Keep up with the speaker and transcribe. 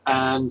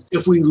And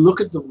if we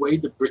look at the way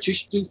the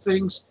British do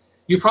things,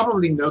 you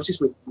probably notice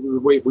with the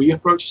way we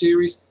approach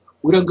series,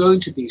 we don't go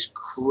into these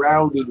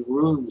crowded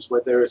rooms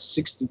where there are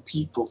 60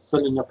 people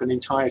filling up an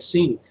entire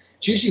scene.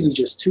 It's usually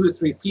just 2 or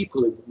 3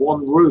 people in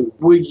one room.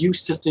 We're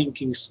used to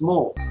thinking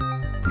small.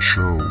 The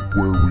show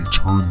where we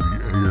turn the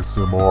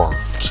ASMR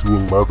to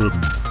 11.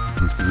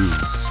 This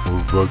is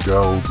The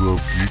Gals of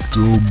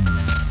Geekdom.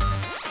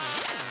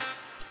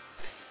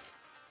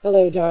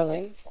 Hello,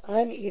 darlings.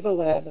 I'm Eva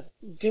Webb,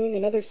 doing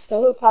another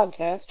solo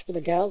podcast for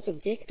the Gals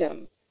of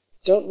Geekdom.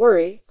 Don't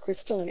worry,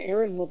 Crystal and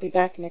Aaron will be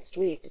back next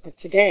week, but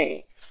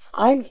today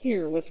I'm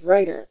here with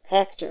writer,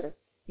 actor,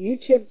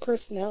 YouTube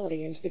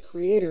personality, and the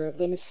creator of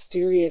the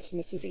mysterious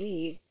Mrs.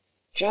 E,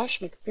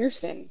 Josh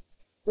McPherson.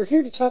 We're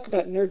here to talk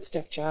about nerd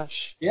stuff,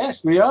 Josh.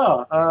 Yes, we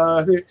are.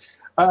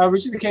 I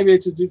originally came here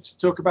to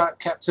talk about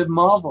Captain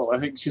Marvel, I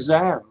think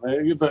Shazam,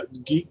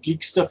 but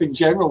geek stuff in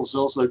general is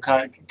also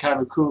kind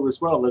of cool as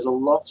well. There's a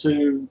lot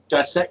to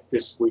dissect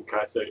this week,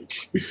 I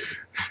think.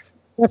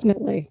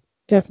 Definitely.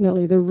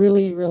 There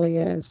really, really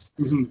is.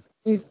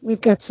 Mm-hmm. We've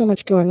got so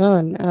much going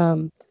on.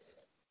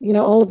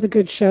 All of the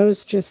good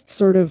shows just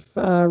sort of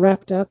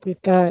wrapped up.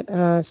 We've got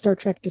Star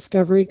Trek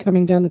Discovery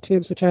coming down the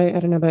tubes, which I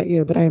don't know about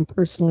you, but I am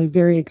personally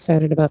very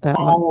excited about that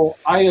one. Oh,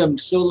 I am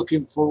so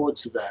looking forward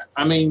to that.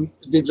 I mean,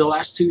 the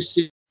last 2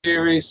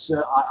 series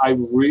I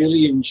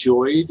really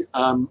enjoyed.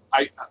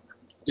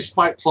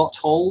 Despite plot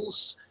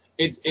holes,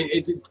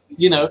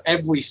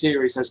 every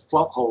series has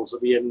plot holes at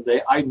the end of the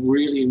day. I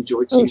really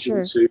enjoyed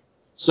season 2.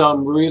 So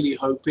I'm really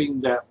hoping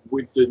that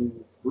with the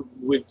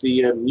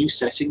new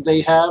setting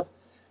they have,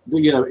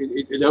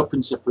 it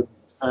opens up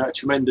a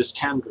tremendous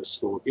canvas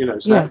for,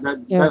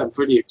 that I'm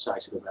pretty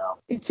excited about.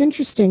 It's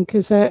interesting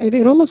because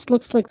it almost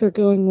looks like they're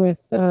going with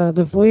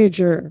the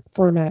Voyager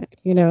format,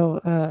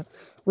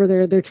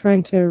 where they're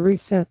trying to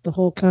reset the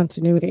whole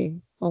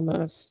continuity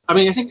almost. I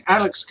mean, I think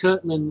Alex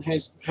Kurtzman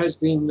has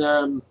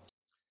been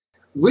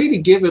really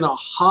given a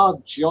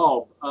hard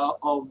job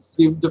of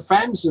the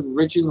fans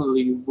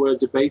originally were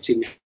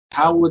debating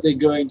how were they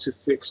going to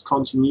fix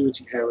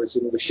continuity errors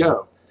in the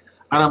show.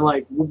 And I'm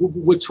like,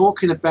 we're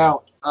talking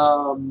about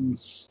a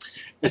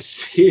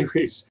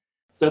series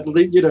that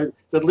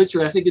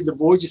literally, I think in the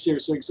Voyager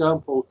series, for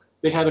example,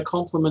 they had a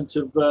complement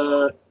of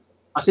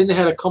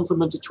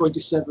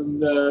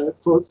 27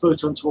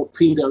 photon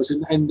torpedoes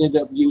and ended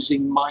up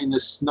using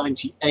minus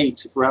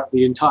 98 throughout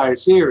the entire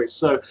series.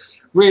 So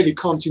really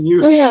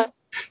continuity. Oh, yeah.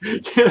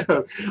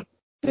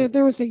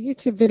 There was a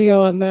YouTube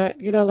video on that,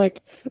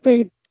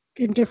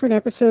 in different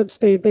episodes,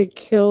 they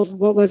killed,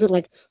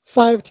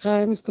 5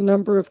 times the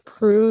number of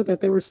crew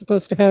that they were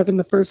supposed to have in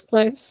the first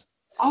place?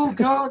 Oh,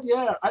 God,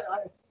 yeah.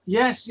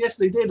 Yes,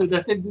 they did. And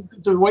I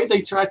think the way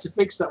they tried to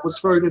fix that was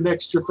throwing an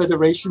extra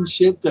Federation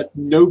ship that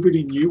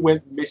nobody knew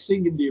went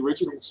missing in the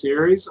original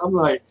series. I'm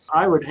like,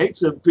 I would hate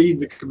to be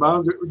the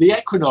commander. The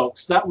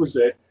Equinox, that was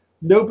it.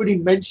 Nobody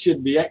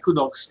mentioned the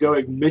Equinox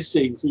going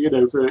missing for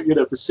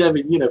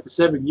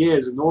 7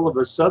 years, and all of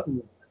a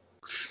sudden,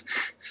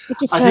 it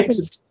just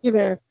happens to be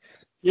there.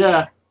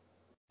 Yeah.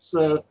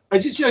 So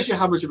it just shows you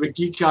how much of a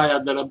geek I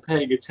am that I'm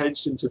paying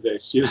attention to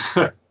this,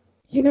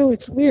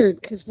 It's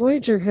weird because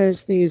Voyager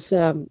has these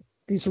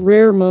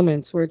rare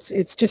moments where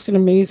it's just an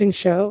amazing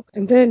show,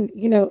 and then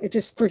it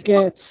just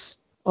forgets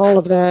all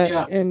of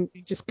that, and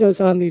it just goes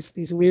on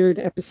these weird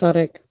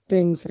episodic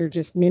things that are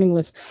just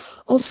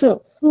meaningless.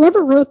 Also,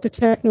 whoever wrote the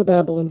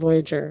technobabble in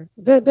Voyager,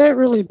 that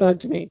really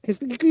bugged me because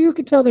you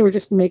could tell they were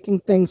just making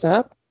things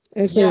up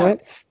as they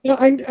went.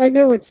 I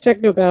know it's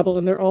technobabble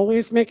and they're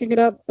always making it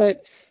up,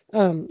 but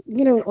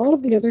all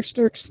of the other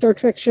Star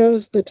Trek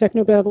shows, the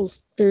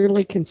technobabble's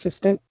fairly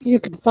consistent. You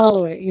can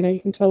follow it, you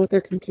can tell what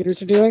their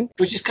computers are doing.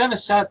 Which is kind of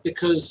sad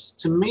because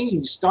to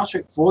me, Star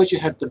Trek Voyager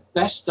had the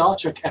best Star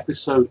Trek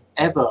episode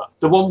ever.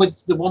 The one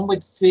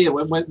with fear,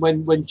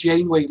 when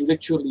Janeway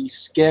literally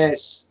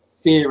scares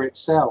fear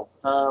itself.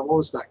 What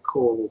was that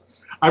called?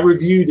 I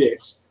reviewed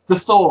it. The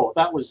Thaw,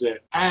 that was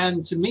it.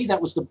 And to me, that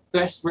was the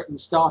best written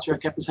Star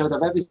Trek episode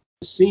I've ever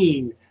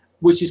seen,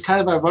 which is kind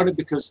of ironic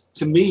because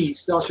to me,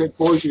 Star Trek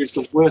Voyager is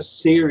the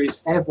worst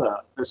series ever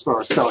as far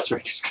as Star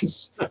Trek is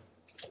concerned.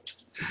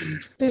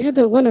 They had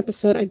that one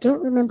episode, I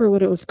don't remember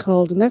what it was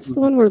called, and that's the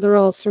one where they're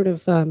all sort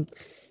of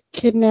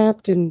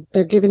kidnapped and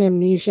they're given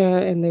amnesia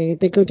and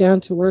they go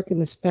down to work in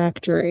this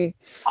factory.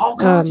 Oh,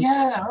 God,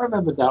 I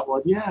remember that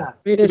one, yeah.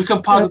 They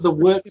become part of the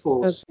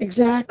workforce.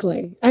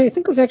 Exactly. I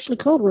think it was actually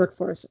called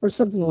Workforce or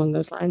something along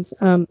those lines.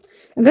 And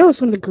that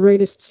was one of the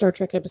greatest Star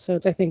Trek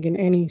episodes, I think, in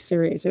any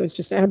series. It was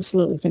just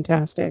absolutely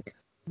fantastic.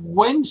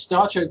 When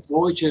Star Trek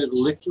Voyager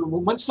literally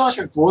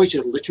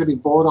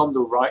brought on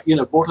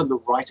the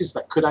writers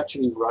that could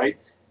actually write,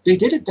 they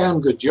did a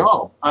damn good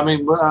job. I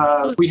mean,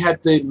 we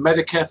had the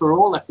Medicare for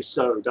All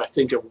episode, I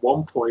think, at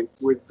one point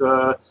with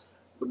the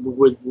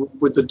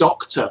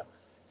Doctor,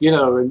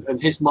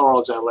 and his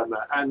moral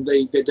dilemma, and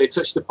they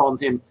touched upon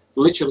him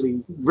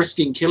literally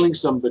risking killing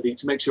somebody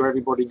to make sure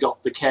everybody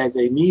got the care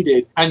they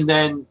needed, and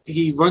then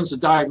he runs a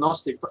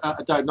diagnostic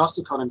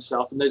on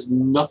himself, and there's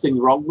nothing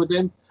wrong with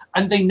him,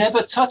 and they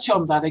never touch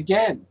on that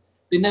again.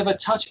 they never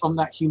touch on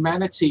that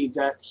humanity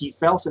that he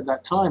felt at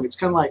that time. It's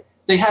kind of like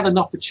they had an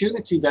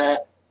opportunity there,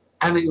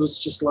 and it was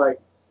just like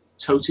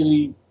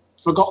totally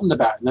forgotten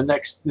about in the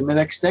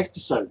next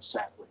episode,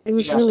 sadly. It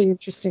was really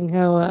interesting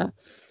how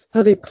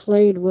they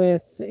played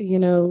with,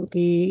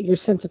 your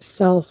sense of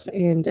self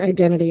and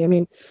identity. I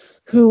mean,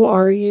 who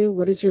are you?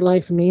 What does your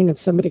life mean if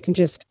somebody can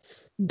just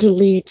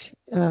delete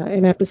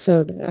an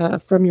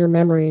episode from your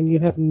memory and you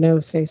have no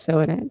say-so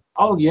in it?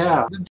 Oh,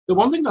 yeah. The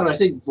one thing that I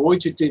think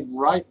Voyager did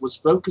right was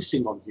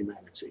focusing on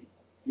humanity.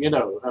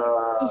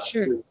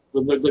 Sure.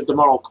 The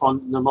moral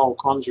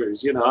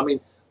quandaries. I mean,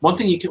 one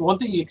thing you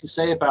can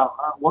say about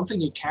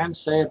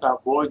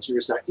Voyager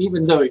is that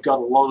even though it got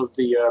a lot of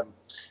the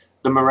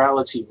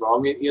morality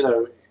wrong,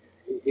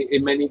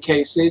 in many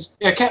cases,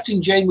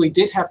 Captain Janeway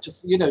did have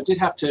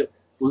to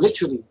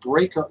literally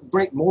break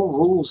more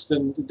rules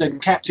than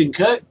Captain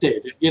Kirk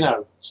did,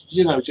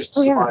 just to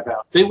survive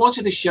out. They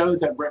wanted a show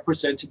that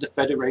represented the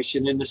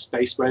Federation in a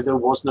space where there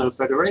was no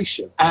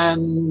Federation,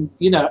 and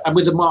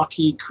with the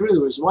Maquis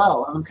crew as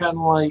well. And I'm kind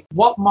of like,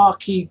 what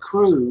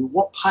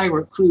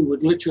pirate crew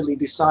would literally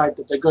decide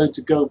that they're going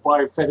to go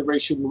by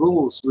Federation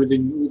rules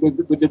within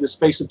the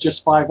space of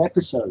just 5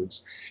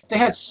 episodes? They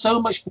had so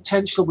much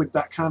potential with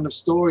that kind of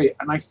story,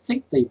 and I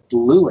think they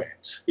blew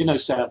it,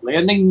 sadly.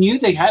 And they knew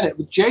they had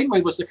it. Janeway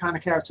was the kind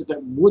of character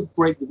that would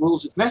break the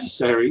rules if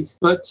necessary,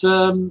 but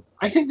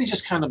I think they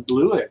just kind of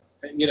blew it.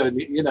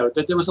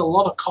 That there was a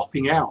lot of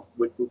copping out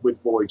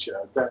with Voyager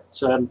that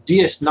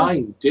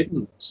DS9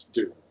 didn't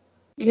do.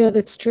 Yeah,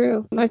 that's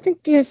true. I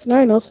think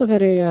DS9 also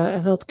had a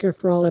Healthcare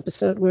for All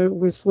episode where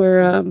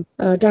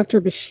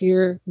Dr.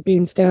 Bashir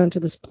beams down to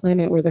this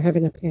planet where they're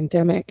having a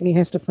pandemic and he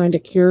has to find a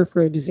cure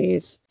for a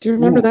disease. Do you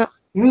remember that?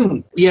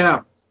 Yeah,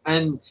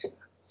 and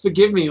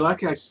forgive me,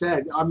 like I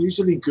said, I'm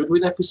usually good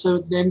with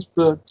episode names,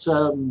 but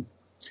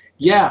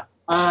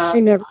I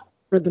never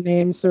remember the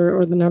names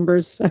or the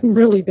numbers. I'm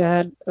really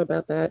bad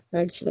about that,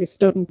 actually,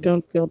 so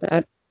don't feel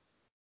bad.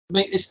 I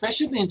mean,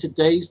 especially in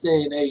today's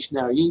day and age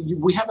now,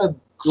 we have a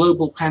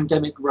global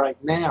pandemic right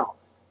now,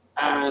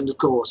 and of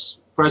course,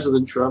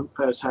 President Trump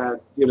now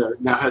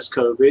has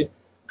COVID,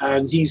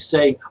 and he's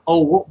saying, "Oh,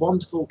 what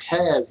wonderful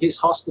care his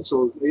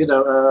hospital,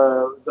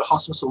 the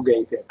hospital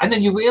gave him," and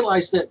then you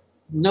realize that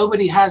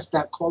nobody has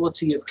that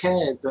quality of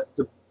care that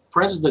the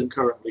president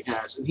currently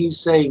has, and he's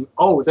saying,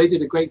 "Oh, they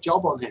did a great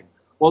job on him."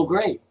 Well,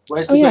 great.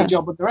 Where's the great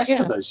job with the rest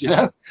of us,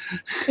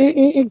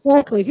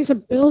 Exactly. He's a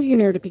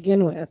billionaire to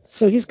begin with,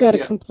 so he's got a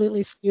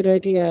completely skewed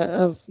idea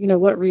of,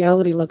 what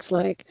reality looks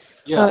like.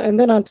 And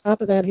then on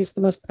top of that, he's the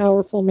most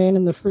powerful man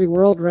in the free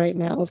world right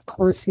now. Of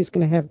course, he's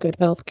going to have good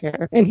health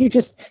care. And he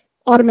just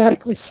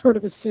automatically sort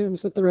of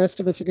assumes that the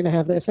rest of us are going to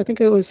have this. I think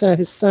it was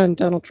his son,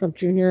 Donald Trump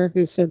Jr.,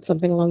 who said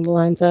something along the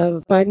lines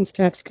of Biden's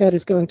tax cut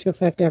is going to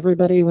affect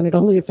everybody when it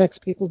only affects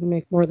people who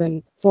make more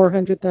than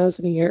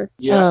 $400,000 a year.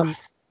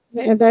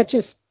 And that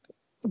just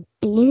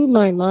blew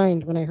my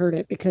mind when I heard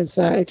it, because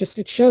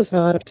it shows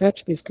how out of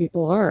touch these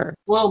people are.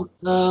 Well,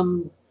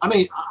 I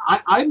mean,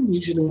 I'm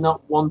usually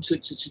not one to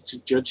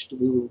judge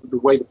the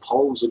way the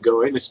polls are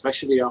going,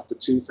 especially after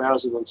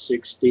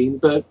 2016.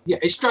 But yeah,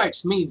 it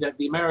strikes me that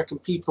the American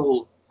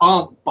people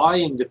aren't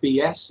buying the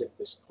BS at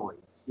this point.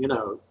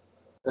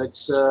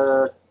 It's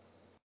I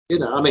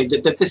mean,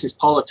 this is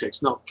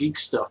politics, not geek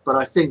stuff. But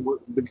I think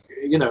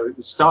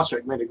Star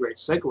Trek made a great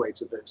segue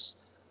to this.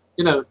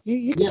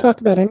 You can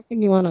talk about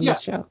anything you want on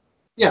this show.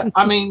 Yeah,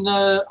 I mean,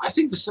 I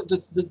think the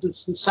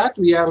sad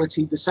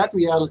reality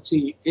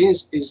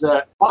is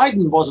that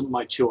Biden wasn't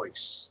my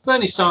choice.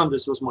 Bernie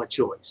Sanders was my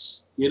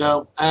choice,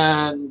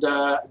 and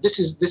this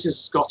is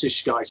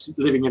Scottish guys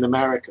living in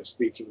America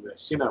speaking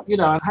this,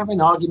 I'm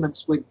having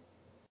arguments with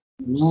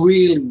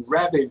really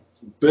rabid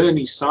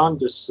Bernie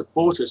Sanders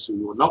supporters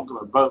who are not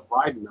going to vote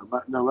Biden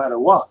no matter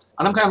what.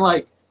 And I'm kind of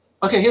like,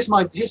 okay, here's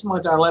my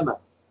dilemma.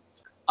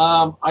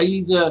 I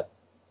either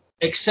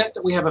accept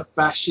that we have a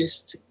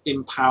fascist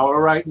in power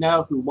right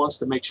now who wants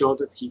to make sure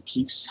that he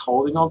keeps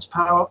holding on to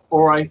power,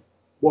 or I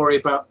worry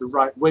about the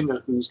right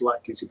winger who's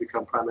likely to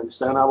become prime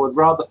minister, and I would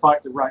rather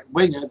fight the right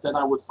winger than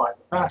I would fight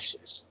the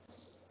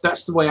fascist.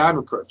 That's the way I'm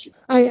approaching it.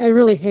 I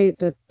really hate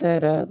that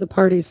the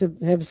parties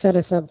have set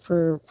us up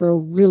for a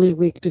really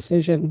weak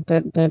decision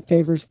that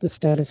favors the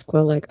status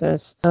quo like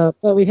this.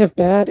 But we have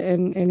bad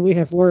and we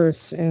have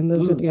worse, and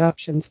those are the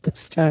options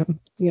this time,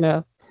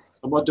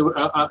 And what do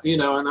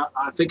and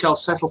I think I'll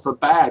settle for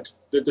bad.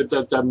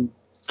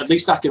 At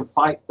least I can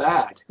fight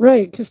bad.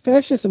 Right, because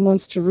fascism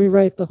wants to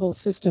rewrite the whole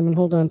system and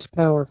hold on to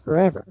power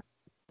forever.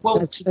 Well,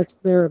 that's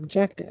their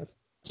objective.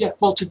 Yeah.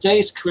 Well, today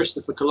is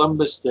Christopher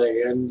Columbus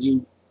Day,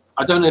 and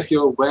I don't know if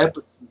you're aware,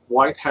 but the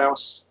White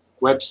House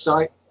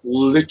website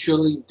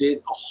literally did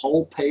a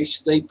whole page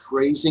today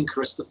praising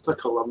Christopher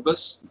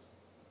Columbus.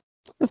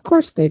 Of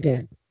course they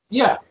did.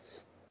 Yeah.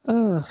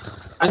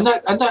 And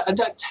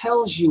that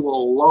tells you a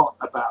lot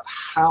about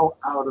how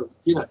out of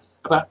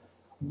about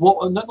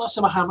what, not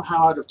so much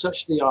how out of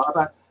touch they are,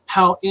 about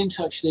how in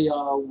touch they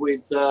are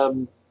with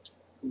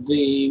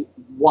the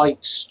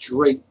white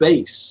straight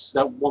base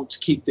that want to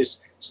keep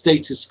this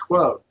status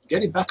quo.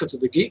 getting back onto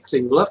the geek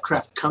thing,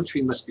 Lovecraft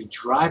Country must be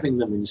driving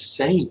them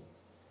insane.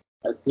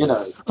 You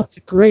know. Oh, it's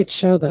a great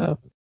show, though.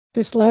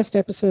 This last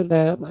episode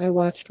I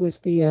watched was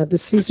the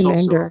season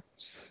ender.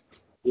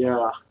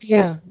 Yeah.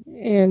 Yeah,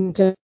 and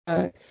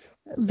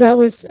that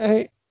was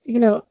I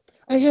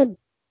had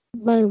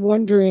my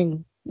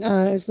wondering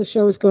as the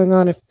show was going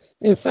on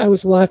if I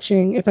was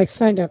watching, if I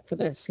signed up for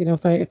this,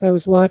 if I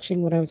was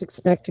watching what I was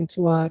expecting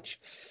to watch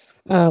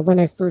when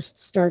I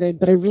first started.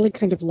 But I really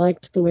kind of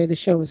liked the way the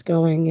show was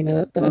going.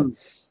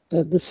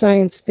 The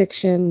science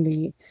fiction,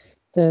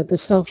 the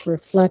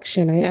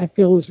self-reflection, I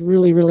feel was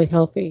really, really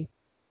healthy.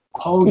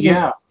 Oh,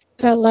 yeah.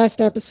 That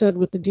last episode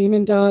with the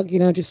demon dog,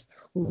 just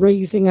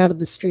raising out of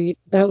the street,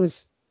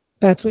 that's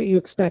what you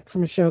expect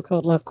from a show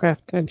called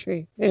Lovecraft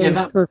Country. It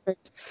was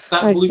perfect.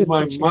 That blew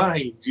my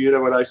mind,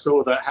 when I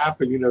saw that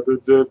happen,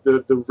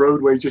 the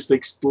roadway just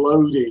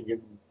exploding.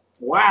 And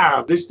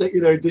wow, this day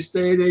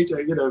and age,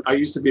 I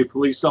used to be a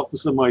police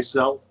officer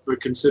myself, but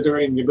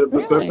considering,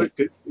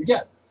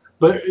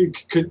 But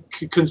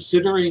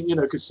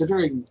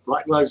considering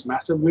Black Lives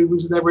Matter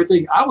movements and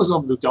everything, I was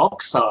on the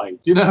dog side,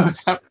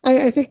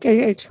 I think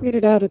I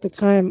tweeted out at the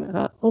time,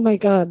 oh my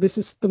God, this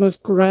is the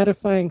most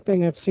gratifying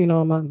thing I've seen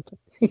all month.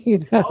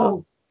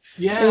 Oh,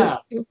 yeah.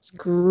 It's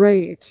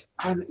great.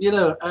 And,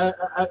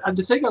 and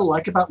the thing I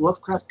like about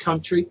Lovecraft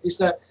Country is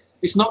that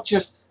it's not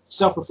just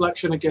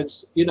self-reflection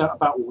against,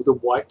 about the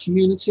white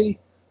community,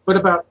 but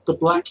about the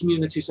black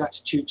community's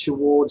attitude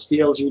towards the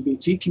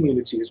LGBT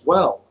community as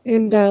well.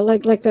 And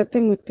like that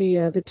thing with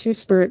the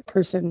two-spirit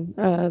person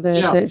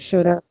that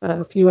showed up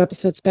a few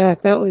episodes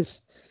back, that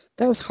was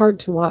hard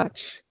to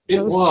watch.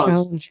 That was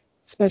challenging,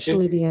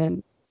 especially the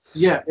end.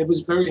 Yeah, it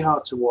was very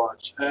hard to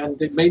watch,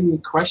 and it made me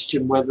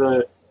question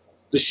whether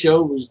the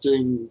show was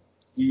doing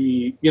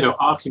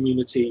our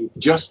community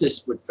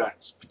justice with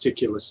that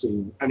particular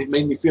scene, and it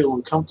made me feel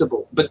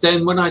uncomfortable. But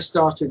then when I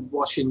started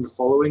watching the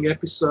following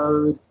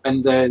episode,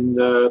 and then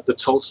the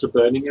Tulsa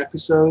burning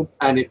episode,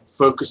 and it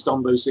focused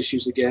on those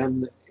issues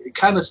again, it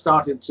kind of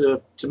started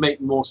to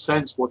make more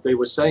sense what they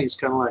were saying. It's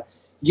kind of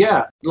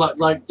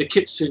like the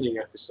Kitsune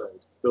episode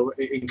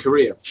in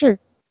Korea. Sure.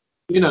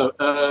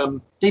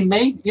 They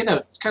made,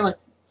 it's kind of like,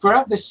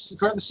 throughout the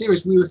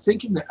series, we were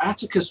thinking that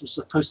Atticus was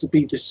supposed to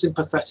be this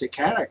sympathetic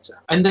character.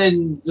 And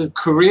then the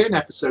Korean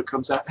episode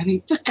comes out, and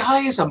the guy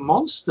is a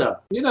monster,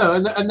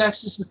 and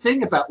that's just the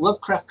thing about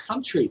Lovecraft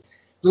Country.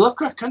 The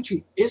Lovecraft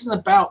Country isn't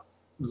about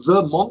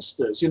the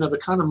monsters, the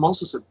kind of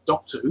monsters that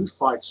Doctor Who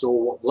fights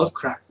or what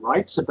Lovecraft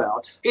writes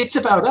about. It's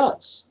about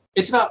us.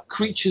 It's about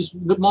creatures,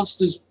 the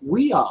monsters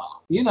we are,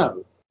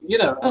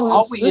 Oh,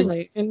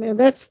 absolutely. And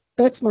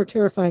that's more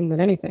terrifying than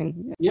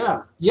anything.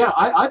 Yeah,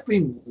 I've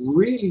been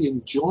really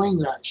enjoying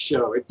that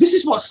show. This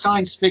is what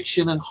science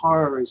fiction and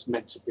horror is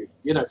meant to be.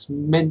 It's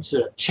meant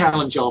to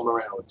challenge our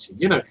morality.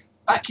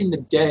 Back in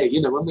the day,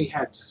 when we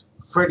had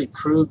Freddy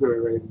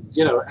Krueger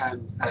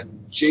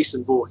and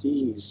Jason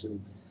Voorhees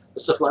and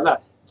stuff like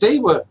that, they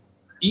were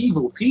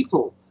evil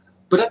people.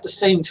 But at the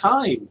same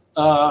time,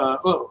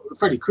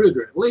 Freddy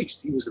Krueger at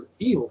least, he was an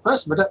evil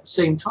person. But at the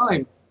same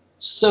time,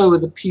 so are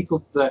the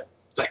people that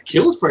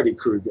killed Freddy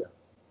Krueger.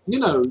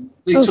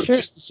 They took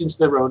justice into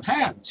their own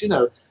hands,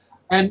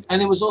 And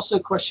it was also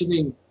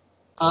questioning,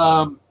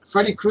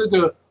 Freddy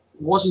Krueger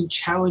wasn't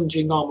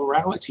challenging our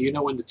morality,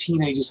 when the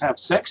teenagers have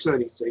sex or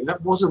anything.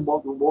 That wasn't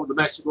what the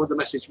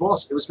message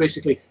was. It was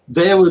basically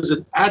there was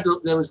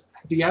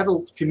the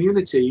adult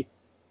community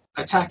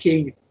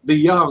attacking the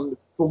young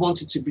for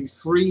wanting to be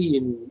free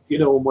and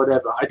and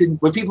whatever.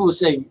 When people were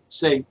saying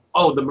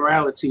oh, the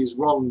morality is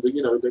wrong,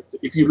 that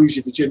if you lose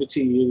your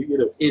virginity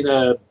in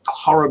a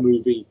horror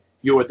movie,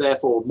 you are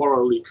therefore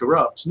morally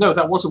corrupt. No,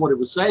 that wasn't what it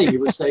was saying. It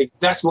was saying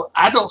that's what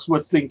adults were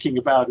thinking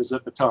about us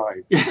at the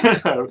time.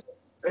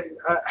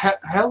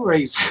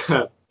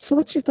 Hellraiser. So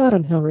what's your thought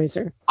on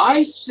Hellraiser?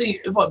 I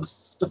think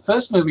the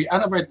first movie,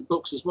 and I've read the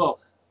books as well.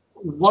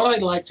 What I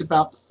liked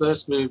about the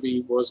first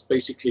movie was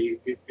basically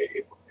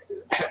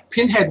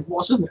Pinhead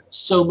wasn't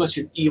so much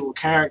an evil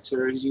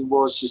character as he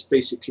was just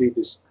basically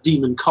this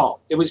demon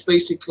cop. It was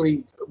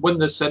basically when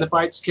the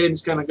Cenobites came,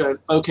 it's kind of going,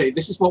 okay,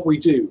 this is what we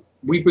do.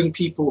 We bring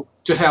people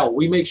to hell.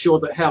 We make sure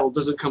that hell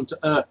doesn't come to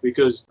Earth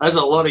because there's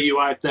a lot of you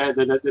out there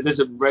that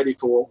isn't ready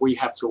for what we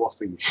have to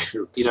offer you.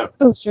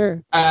 Oh,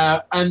 sure.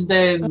 And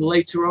then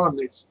later on,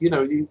 it's,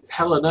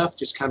 hell and Earth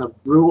just kind of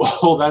threw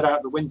all that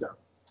out the window.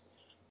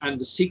 And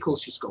the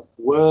sequels just got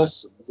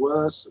worse and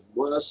worse and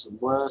worse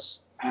and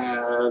worse.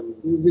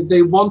 And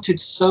they wanted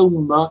so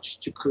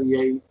much to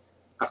create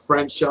a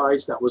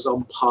franchise that was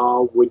on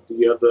par with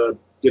the other,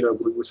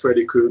 with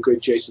Freddy Krueger,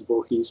 Jason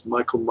Voorhees,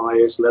 Michael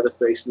Myers,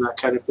 Leatherface, and that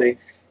kind of thing,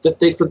 that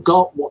they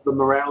forgot what the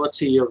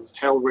morality of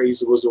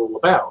Hellraiser was all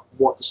about,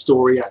 what the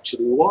story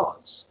actually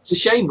was. It's a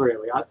shame,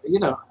 really.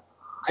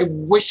 I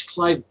wish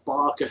Clive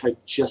Barker had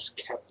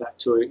just kept that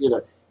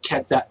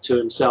to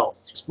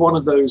himself. It's one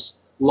of those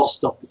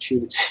lost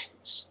opportunities.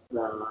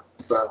 Or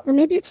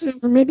maybe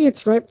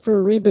it's ripe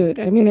for a reboot.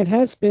 I mean, it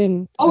has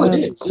been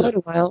quite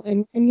a while.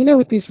 And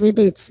with these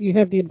reboots, you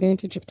have the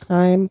advantage of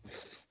time.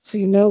 So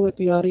you know what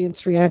the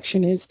audience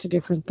reaction is to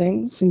different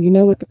things, and you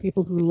know what the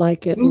people who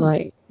like it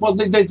like. Well,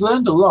 they've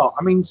learned a lot.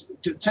 I mean,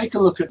 take a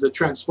look at the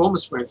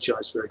Transformers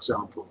franchise, for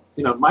example.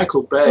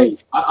 Michael Bay.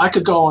 I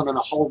could go on a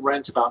whole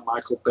rant about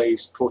Michael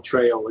Bay's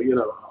portrayal,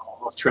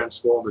 of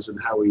Transformers and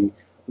how he,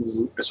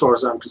 as far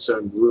as I'm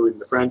concerned, ruined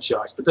the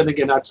franchise. But then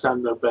again, I'd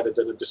stand no better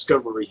than a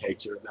Discovery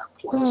hater at that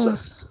point. So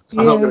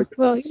I'm not going to.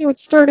 Well, it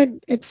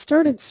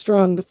started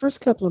strong. The first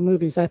couple of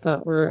movies I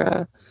thought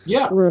were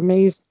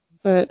amazing,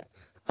 but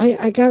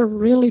I got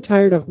really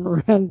tired of them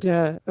around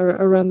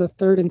the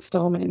third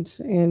installment,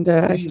 and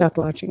I stopped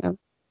watching them.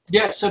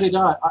 Yeah, so did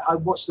I. I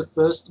watched the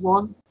first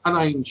one, and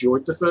I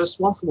enjoyed the first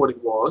one for what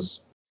it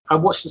was. I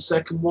watched the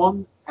second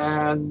one,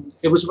 and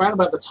it was around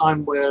about the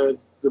time where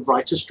the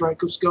writer's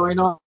strike was going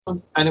on,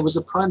 and it was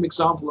a prime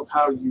example of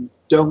how you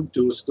don't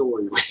do a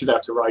story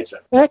without a writer.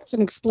 Effects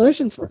and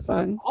explosions were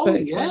fun,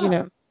 but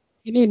yeah.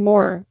 You need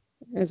more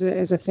as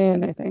a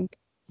fan, I think.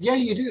 Yeah,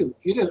 you do.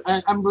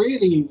 And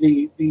really,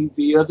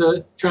 the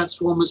other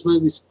Transformers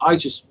movies I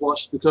just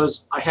watched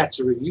because I had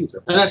to review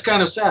them. And that's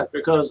kind of sad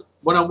because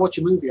when I watch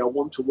a movie, I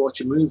want to watch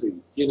a movie,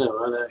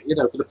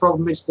 but the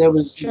problem is there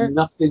was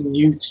nothing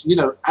new,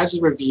 as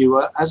a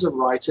reviewer, as a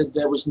writer,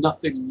 there was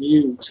nothing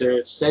new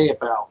to say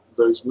about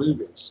those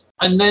movies.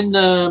 And then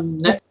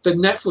the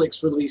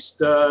Netflix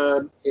released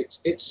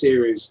its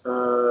series,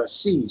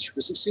 Siege.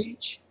 Was it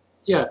Siege?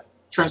 Yeah.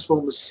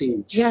 Transformers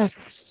Siege.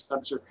 Yes.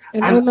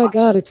 And oh my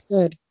God, it's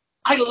good.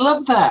 I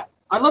love that.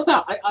 I love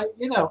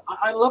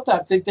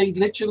that. They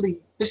literally,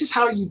 this is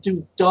how you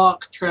do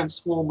dark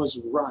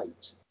Transformers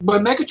right. Where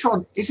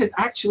Megatron isn't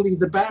actually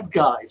the bad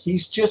guy.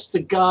 He's just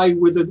the guy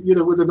with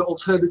an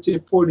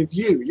alternative point of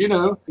view.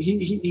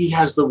 He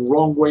has the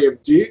wrong way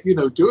of doing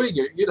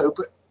it.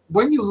 But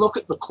when you look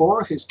at the core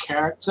of his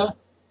character,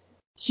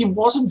 he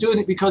wasn't doing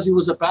it because he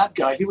was a bad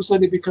guy. He was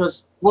doing it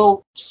because,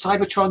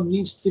 Cybertron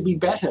needs to be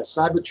better.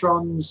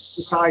 Cybertron's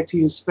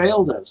society has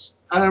failed us.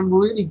 And I'm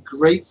really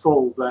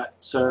grateful that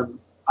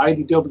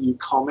IDW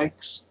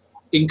Comics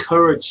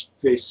encouraged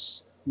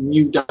this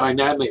new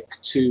dynamic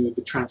to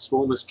the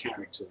Transformers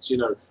characters.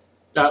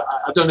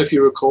 I don't know if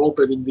you recall,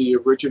 but in the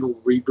original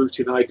reboot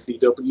in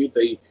IDW,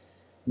 they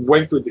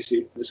went through this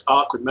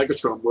arc with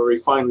Megatron where he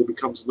finally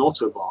becomes an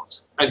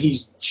Autobot, and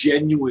he's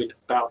genuine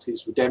about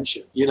his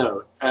redemption,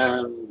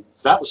 and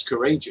that was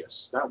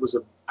courageous.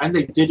 And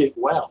they did it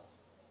well.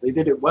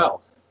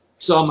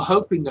 So I'm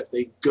hoping that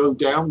they go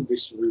down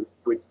this route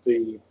with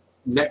the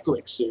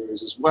Netflix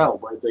series as well,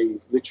 where they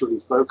literally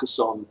focus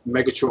on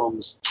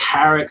Megatron's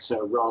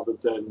character rather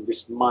than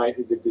this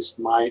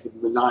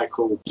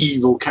maniacal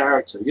evil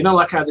character.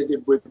 Like how they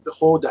did with the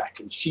Hordak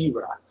and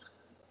She-Ra.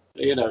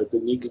 The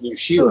new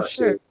She-Ra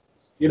series,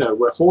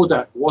 where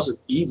Hordak wasn't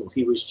evil.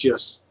 He was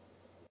just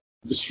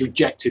this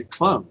rejected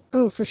clone.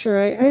 Oh, for sure.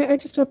 I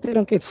just hope they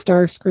don't get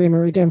Starscream a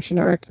redemption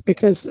arc,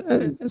 because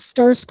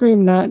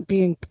Starscream not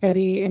being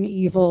petty and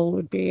evil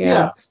would be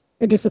a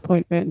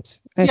disappointment,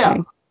 I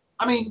think.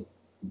 I mean,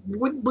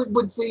 with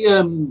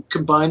the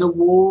Combiner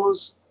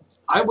Wars,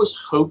 I was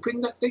hoping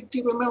that they'd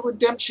give him a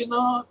redemption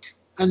arc,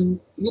 and,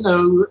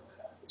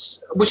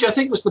 which I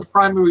think was the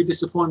primary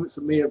disappointment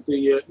for me of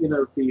the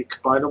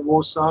Combiner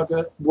Wars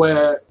saga,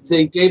 where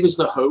they gave us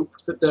the hope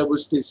that there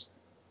was this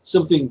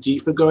something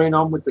deeper going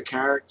on with the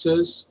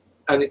characters,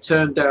 and it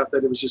turned out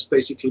that it was just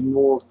basically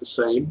more of the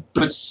same.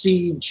 But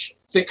Siege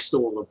fixed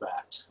all of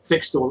that.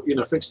 Fixed all of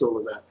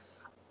that.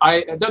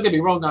 I don't get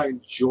me wrong, I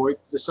enjoyed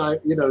the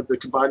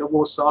Combiner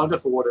Wars saga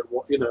for what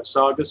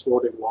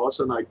it was,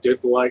 and I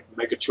did like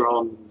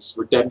Megatron's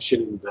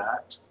redemption in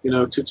that,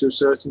 to a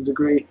certain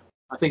degree.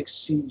 I think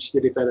Siege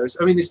did it better.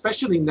 I mean,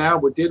 especially now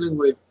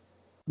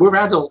we're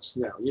adults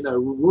now.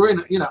 We're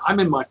in.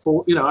 I'm in my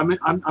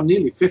I'm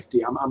nearly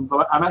 50.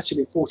 I'm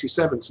actually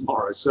 47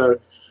 tomorrow. So,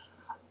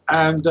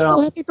 and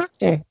happy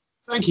birthday!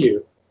 Thank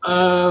you.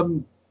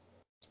 And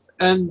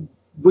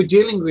we're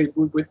dealing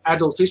with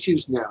adult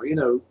issues now.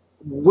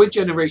 We're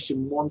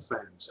Generation 1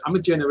 fans. I'm a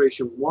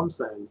Generation 1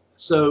 fan.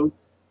 So,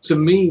 to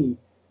me,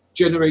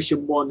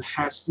 Generation 1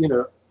 has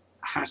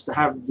to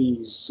have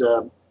these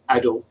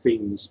adult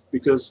themes,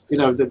 because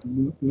that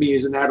me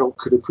as an adult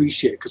could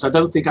appreciate, because I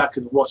don't think I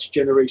could watch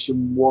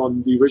Generation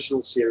 1, the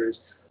original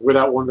series,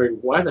 without wondering,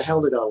 why the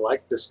hell did I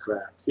like this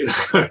crap?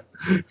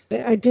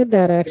 I did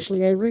that,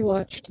 actually. I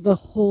rewatched the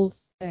whole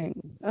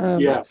thing.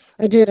 I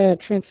did a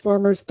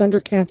Transformers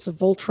Thundercats of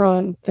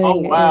Voltron thing. Oh,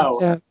 wow.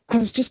 And I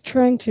was just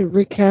trying to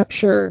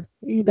recapture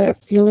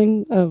that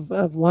feeling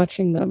of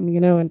watching them,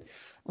 and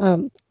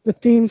the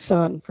theme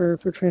song for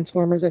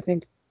Transformers, I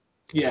think,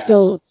 yes,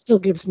 still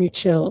gives me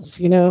chills,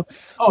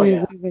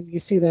 when you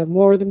see the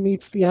More Than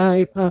Meets the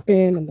Eye pop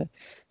in, and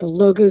the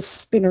logos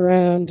spin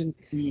around, and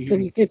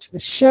then you get to the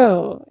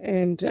show,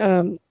 and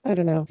I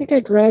don't know. I think I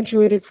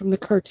graduated from the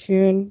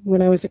cartoon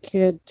when I was a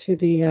kid to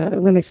the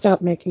when they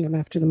stopped making them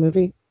after the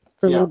movie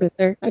for a little bit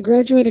there. I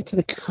graduated to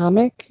the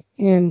comic,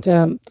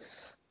 and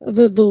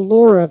the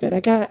lore of it. I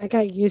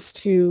got used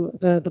to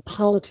the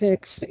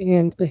politics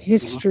and the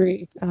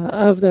history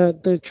of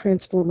the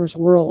Transformers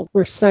world,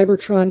 where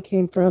Cybertron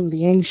came from,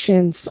 the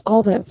ancients,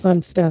 all that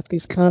fun stuff,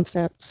 these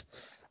concepts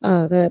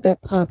that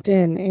popped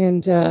in,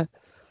 and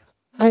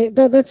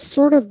that's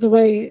sort of the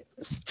way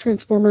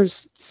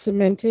Transformers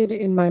cemented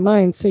in my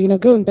mind. So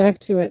going back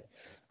to it,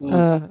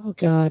 oh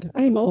God,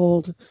 I'm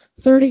old.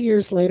 30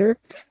 years later.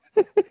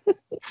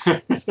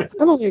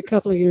 I'm only a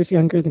couple of years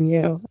younger than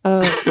you.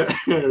 But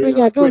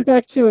yeah, going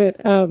back to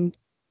it,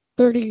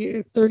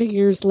 30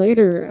 years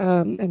later,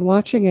 and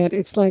watching it,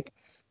 it's like,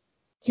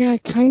 yeah, I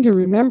kind of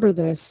remember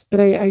this, but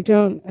I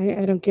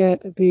don't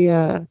get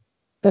the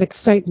that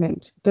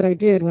excitement that I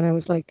did when I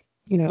was like,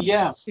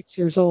 6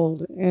 years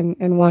old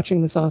and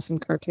watching this awesome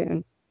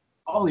cartoon.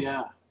 Oh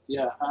yeah,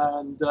 yeah,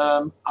 and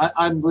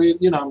I'm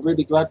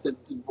really glad that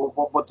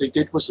what they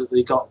did was that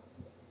they got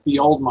the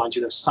old mind,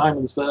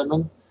 Simon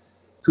Thurman,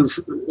 who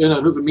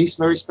for me is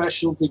very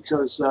special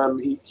because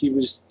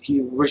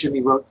he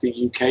originally wrote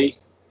the UK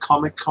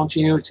comic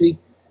continuity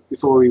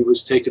before he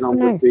was taken on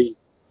with the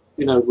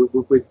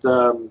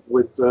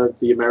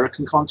the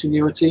American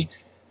continuity,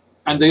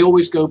 and they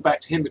always go back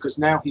to him because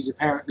now he's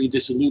apparently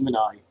this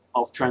Illuminati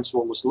of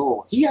Transformers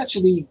lore. He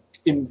actually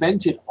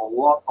invented a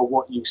lot of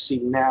what you see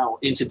now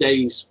in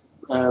today's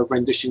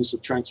renditions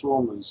of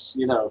Transformers.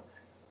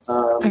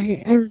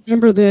 I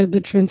remember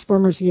the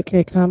Transformers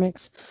UK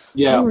comics.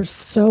 Yeah. They were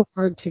so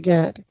hard to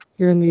get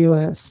here in the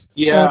US.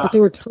 Yeah. But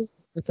they were totally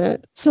worth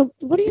it. So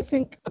what do you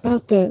think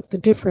about the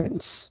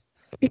difference?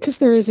 Because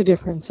there is a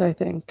difference, I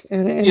think.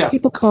 And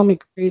people call me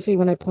crazy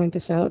when I point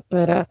this out.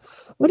 But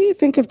what do you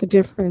think of the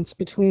difference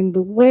between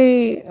the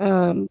way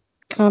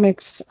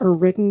comics are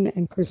written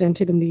and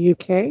presented in the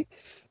UK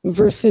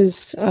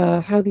versus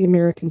how the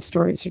American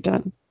stories are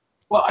done?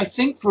 Well, I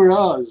think for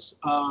us,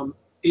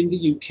 in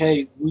the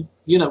UK,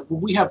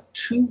 we have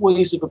two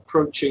ways of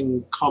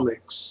approaching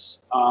comics.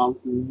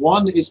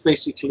 One is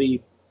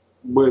basically,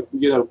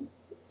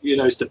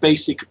 it's the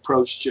basic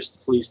approach just to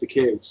please the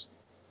kids.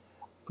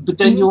 But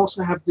then you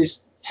also have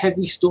this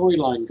heavy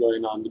storyline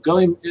going on.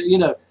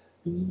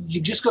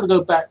 You just got to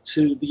go back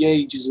to the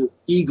ages of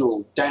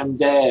Eagle, Dan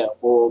Dare,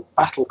 or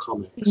Battle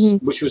Comics,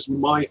 which was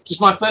my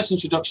first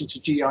introduction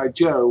to G.I.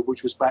 Joe,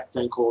 which was back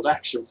then called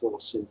Action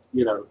Force,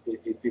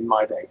 in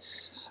my day.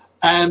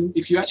 And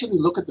if you actually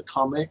look at the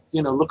comic,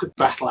 look at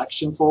Battle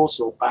Action Force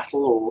or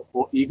Battle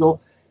or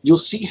Eagle, you'll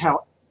see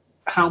how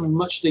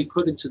much they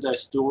put into their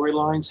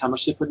storylines, how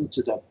much they put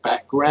into their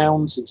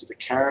backgrounds, into the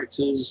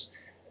characters.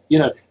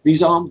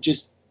 These aren't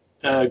just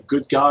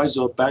good guys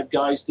or bad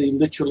guys. They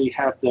literally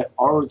have their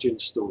origin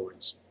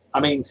stories. I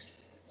mean,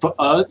 for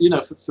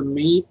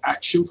me,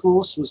 Action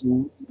Force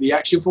the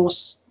Action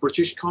Force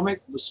British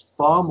comic was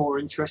far more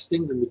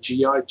interesting than the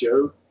G.I.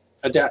 Joe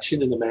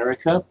adaptation in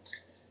America,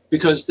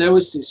 because there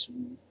was this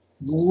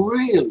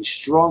really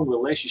strong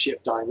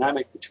relationship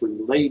dynamic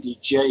between Lady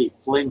J,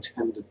 Flint,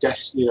 and the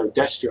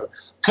Destro.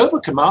 Cobra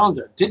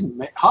Commander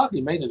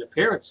hardly made an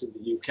appearance in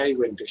the UK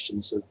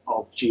renditions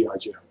of G.I.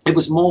 Joe. It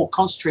was more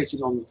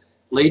concentrated on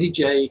Lady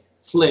J,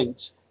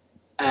 Flint,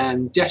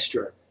 and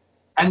Destro.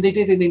 And they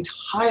did an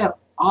entire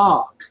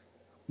arc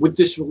with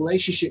this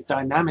relationship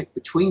dynamic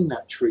between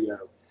that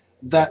trio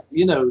that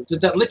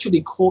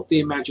literally caught the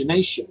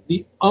imagination.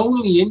 The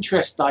only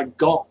interest I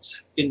got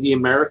in the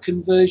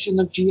American version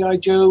of G.I.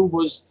 Joe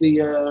was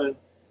the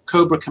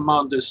Cobra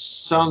Commander's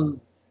son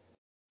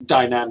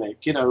dynamic.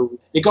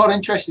 It got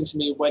interesting to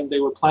me when they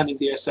were planning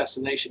the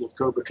assassination of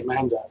Cobra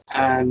Commander,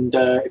 and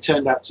it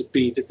turned out to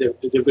be that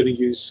they're going to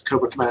use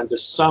Cobra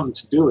Commander's son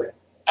to do it.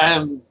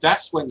 And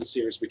that's when the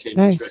series became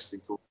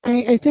interesting for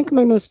me. I think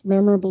my most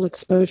memorable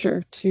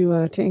exposure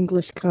to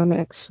English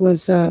comics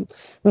was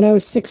when I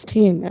was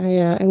 16.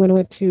 I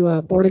went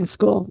to boarding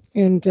school,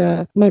 and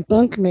my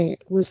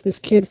bunkmate was this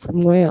kid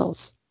from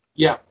Wales.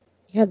 Yeah.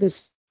 He had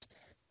this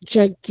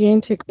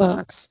gigantic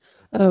box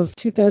of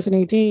 2000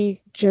 AD,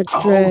 Judge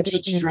Dredd,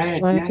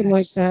 and Black and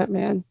White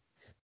Batman.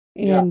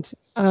 And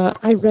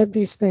I read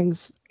these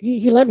things.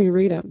 He let me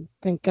read them,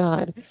 thank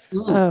God.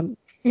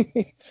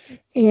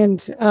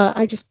 And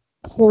I just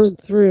poured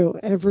through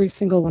every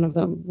single one of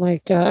them.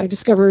 Like I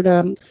discovered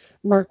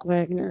Mark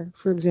Wagner,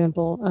 for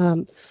example.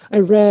 I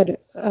read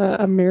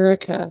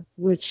America,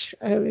 which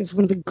is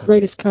one of the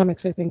greatest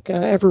comics I think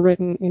ever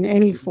written in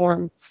any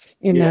form,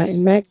 in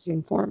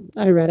magazine form.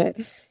 I read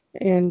it.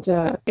 And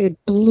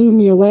it blew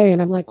me away.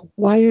 And I'm like,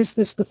 why is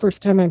this the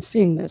first time I'm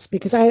seeing this?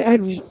 Because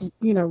I'd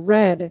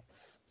read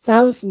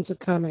thousands of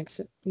comics,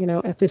 at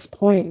this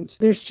point.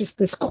 There's just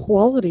this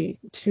quality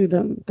to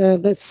them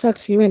that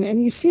sucks you in.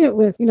 And you see it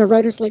with,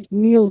 writers like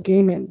Neil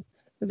Gaiman.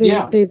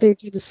 They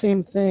do the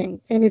same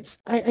thing. And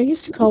I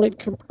used to call it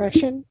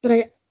compression,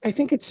 but I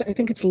think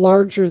it's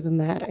larger than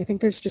that. I think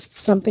there's just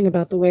something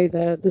about the way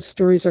the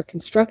stories are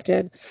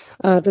constructed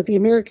that the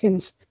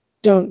Americans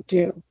don't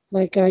do.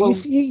 Like you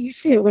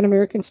see it when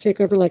Americans take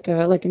over like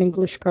an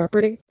English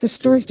property. The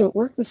stories don't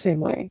work the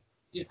same way.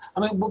 Yeah, I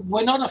mean,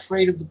 we're not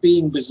afraid of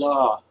being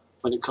bizarre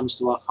when it comes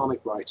to our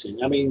comic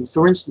writing. I mean,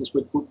 for instance,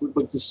 with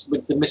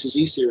the Mrs.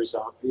 E series,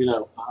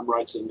 I'm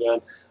writing,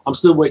 I'm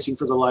still waiting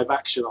for the live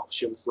action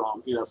option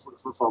from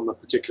from a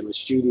particular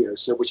studio.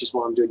 So, which is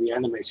why I'm doing the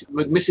animated.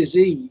 With Mrs.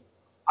 E,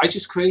 I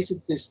just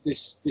created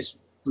this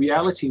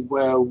reality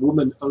where a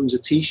woman owns a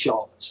tea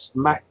shop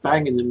smack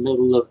bang in the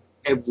middle of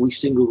every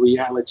single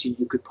reality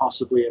you could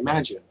possibly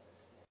imagine.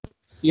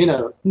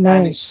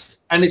 Nice.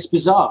 And it's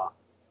bizarre.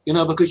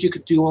 Because you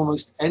could do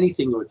almost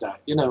anything with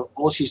that.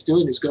 All she's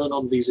doing is going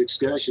on these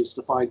excursions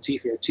to find tea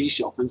for a tea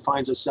shop and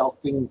finds herself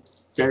in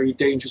very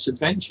dangerous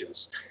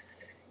adventures.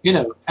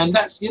 And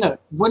that's,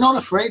 we're not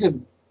afraid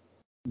of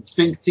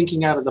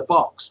thinking out of the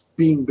box,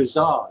 being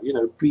bizarre,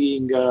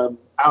 being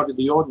out of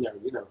the ordinary,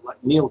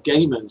 like Neil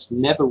Gaiman's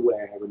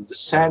Neverwhere and the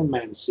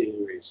Sandman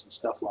series and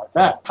stuff like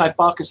that. Clive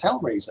Barker's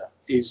Hellraiser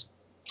is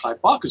Clive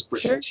Barker's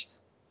British. Sure.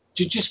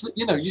 You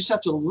just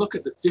have to look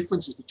at the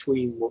differences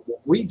between what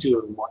we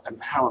do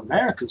and how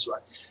Americans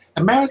write.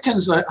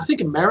 I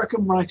think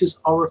American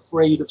writers are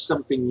afraid of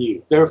something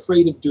new. They're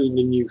afraid of doing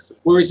the new thing.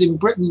 Whereas in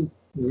Britain,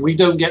 we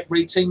don't get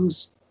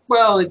ratings.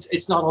 Well,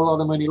 it's not a lot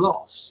of money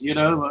lost, on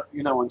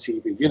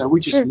TV. We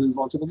just move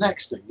on to the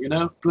next thing,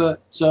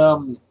 But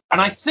and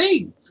I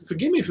think,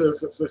 forgive me for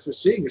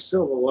seeing a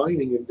silver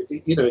lining in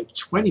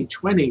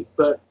 2020,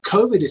 but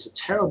COVID is a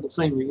terrible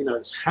thing that,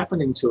 it's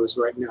happening to us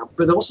right now.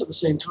 But also at the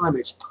same time,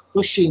 it's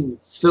pushing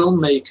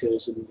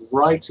filmmakers and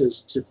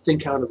writers to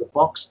think out of the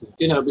box,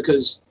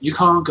 because you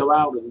can't go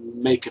out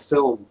and make a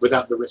film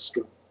without the risk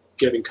of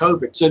getting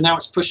COVID. So now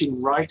it's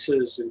pushing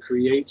writers and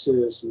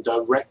creators and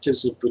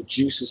directors and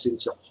producers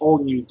into whole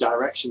new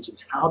directions in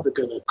how they're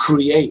going to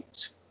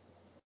create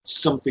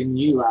something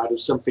new out of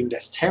something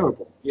that's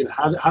terrible.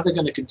 How they're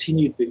going to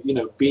continue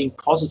being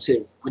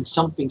positive when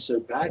something so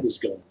bad is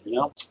going.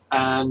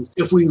 And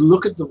if we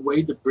look at the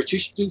way the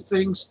British do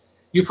things,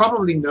 you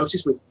probably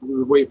notice with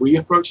the way we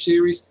approach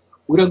series,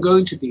 we don't go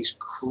into these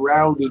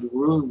crowded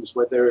rooms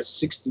where there are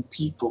 60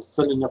 people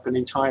filling up an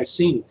entire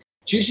scene.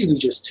 It's usually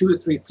just 2 or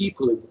 3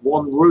 people in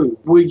one room.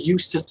 We're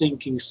used to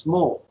thinking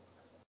small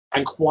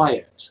and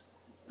quiet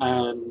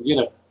and,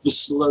 the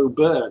slow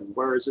burn.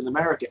 Whereas in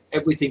America,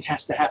 everything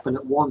has to happen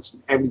at once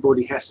and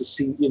everybody has to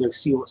see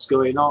what's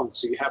going on.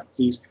 So you have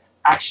these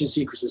action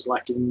sequences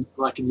like in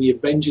the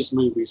Avengers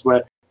movies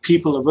where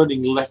people are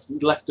running left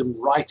and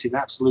right in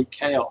absolute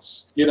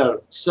chaos.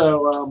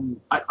 So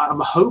I'm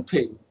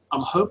hoping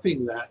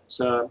that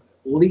at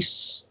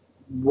least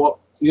what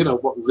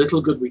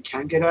little good we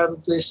can get out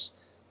of this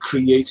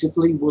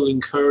creatively will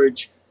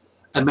encourage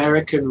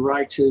American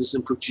writers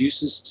and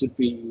producers to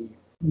be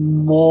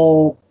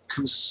more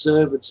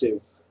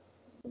conservative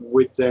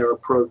with their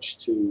approach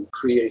to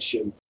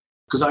creation,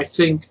 because I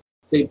think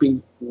they've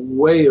been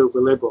way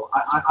over liberal.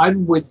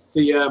 I'm with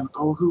the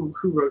who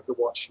wrote The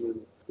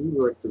Watchmen?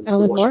 Who wrote the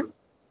Alan Watchmen? Moore?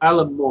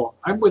 Alan Moore.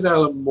 I'm with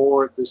Alan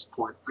Moore at this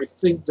point. I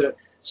think that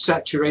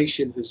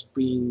saturation has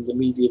been the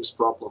medium's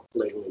problem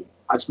lately.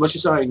 As much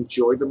as I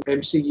enjoy the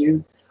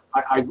MCU,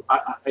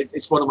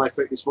 it's one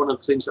of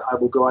the things that I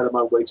will go out of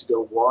my way to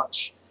go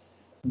watch.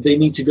 They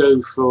need to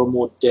go for a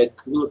more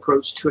Deadpool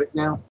approach to it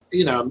now,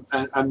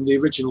 and the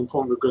original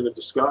point we're going to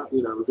discuss,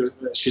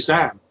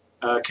 Shazam,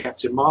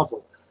 Captain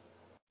Marvel.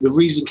 The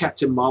reason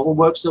Captain Marvel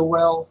worked so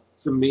well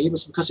for me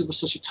was because it was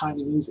such a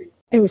tiny movie.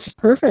 It was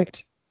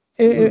perfect.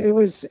 It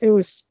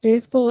was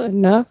faithful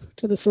enough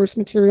to the source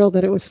material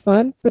that it was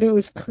fun, but it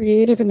was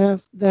creative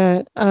enough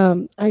that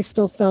I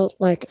still felt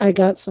like I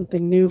got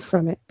something new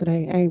from it that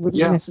I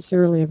wouldn't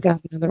necessarily have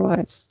gotten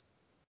otherwise.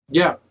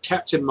 Yeah,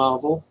 Captain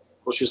Marvel,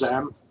 or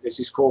Shazam, as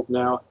he's called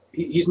now,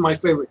 he's my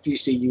favorite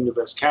DC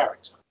Universe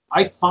character.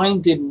 I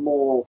find him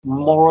more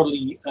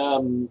morally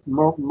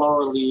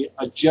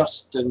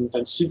adjust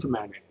than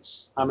Superman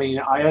is. I mean,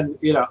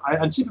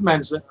 and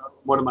Superman's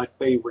one of my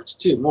favorites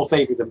too, more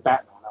favorite than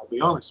Batman, I'll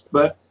be honest.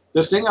 But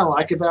the thing I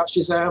like about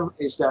Shazam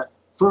is that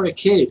for a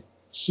kid,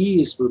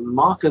 he is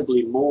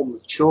remarkably more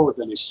mature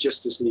than his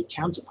Justice League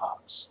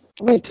counterparts.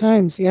 At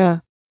times,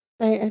 yeah.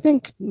 I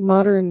think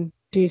modern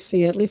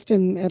DC, at least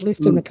in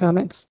the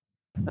comics,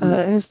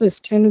 has this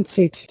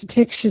tendency to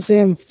take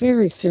Shazam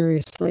very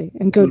seriously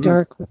and go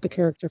dark with the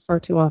character far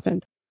too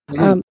often.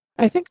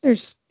 I think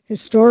there's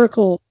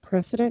historical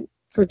precedent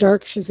for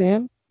dark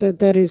Shazam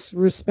that is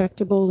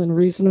respectable and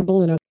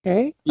reasonable and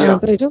okay,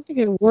 but I don't think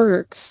it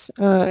works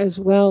as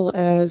well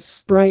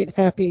as bright,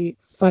 happy,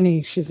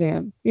 funny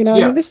Shazam. I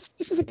mean, this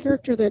is a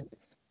character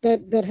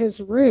that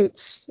has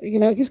roots.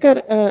 He's got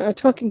a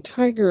talking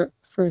tiger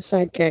for a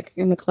sidekick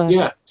in the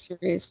classic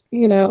series.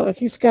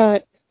 He's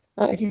got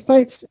he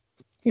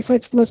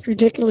fights the most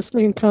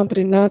ridiculously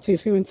incompetent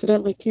Nazis who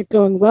incidentally keep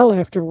going well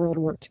after World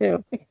War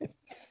II.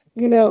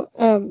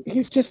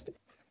 He's just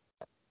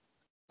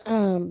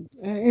in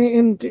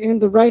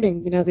the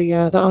writing, the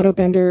Otto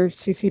Bender,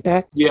 C.C.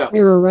 Beck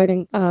era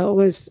writing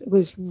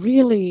was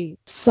really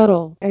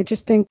subtle. I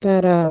just think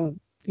that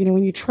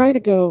when you try to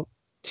go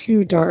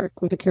too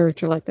dark with a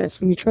character like this,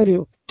 when you try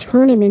to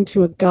turn him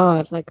into a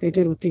god like they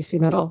did with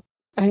DC Metal,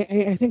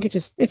 I think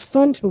it's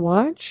fun to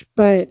watch,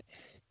 but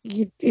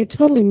it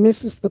totally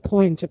misses the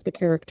point of the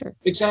character.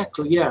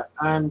 Exactly, yeah.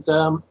 And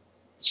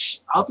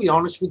I'll be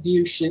honest with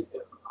you,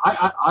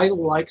 I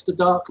like the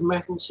Dark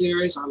Metal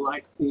series. I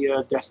like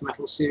the Death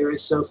Metal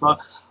series so far.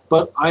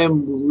 But I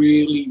am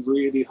really,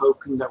 really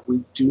hoping that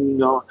we do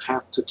not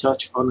have to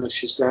touch on a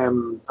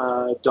Shazam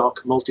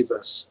Dark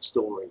Multiverse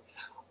story.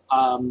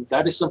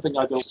 That is something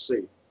I don't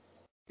see.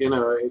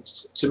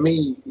 It's, to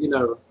me,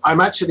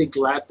 I'm actually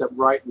glad that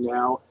right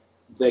now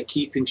they're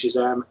keeping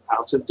Shazam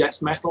out of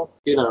Death Metal.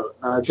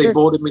 They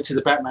brought him into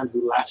the Batman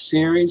Who Laughs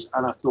series,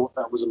 and I thought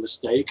that was a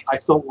mistake. I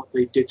thought what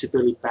they did to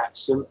Billy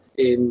Batson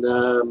in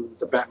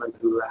the Batman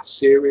Who Laughs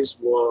series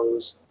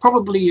was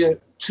probably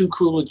too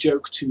cruel a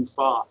joke too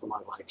far for my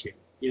liking.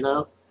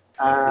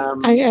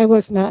 I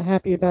was not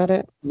happy about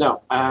it.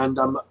 No, and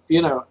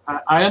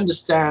I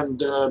understand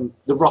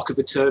the Rock of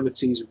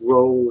Eternity's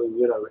role, and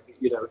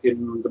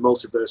in the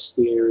multiverse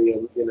theory,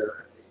 and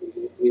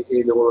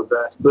in all of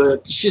that.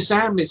 But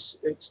Shazam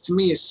to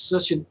me is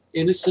such an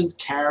innocent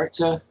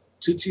character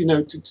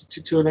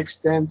to an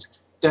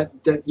extent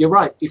that you're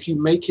right. If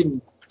you make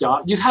him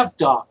dark, you have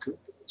dark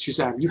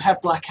Shazam, you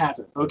have Black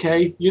Adam,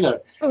 okay?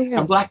 Oh,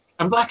 yeah.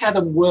 And Black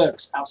Adam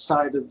works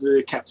outside of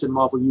the Captain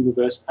Marvel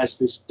universe as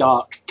this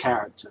dark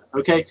character,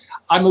 okay?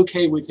 I'm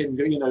okay with him,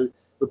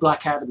 with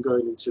Black Adam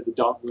going into the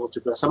Dark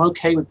Multiverse. I'm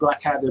okay with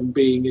Black Adam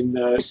being in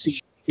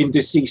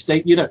Deceased.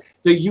 They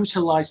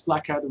utilize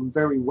Black Adam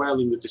very well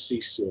in the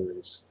Deceased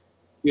series,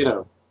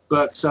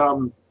 But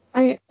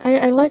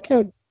I like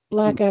how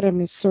Black Adam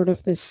is sort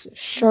of this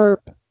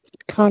sharp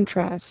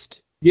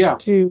contrast. Yeah.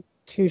 To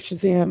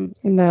Shazam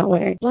in that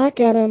way.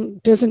 Black Adam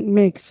doesn't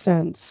make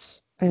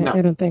sense.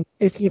 I don't think,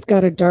 if you've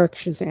got a dark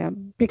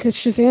Shazam, because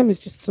Shazam is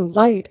just so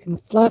light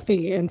and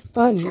fluffy and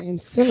fun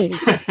and silly,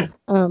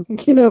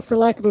 for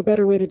lack of a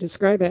better way to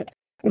describe it.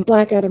 And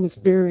Black Adam is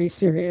very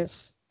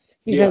serious.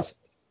 He has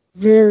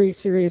very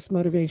serious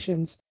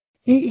motivations.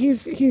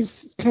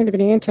 He's kind of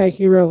an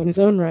anti-hero in his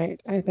own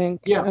right, I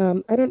think. Yeah.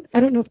 I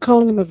don't know if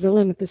calling him a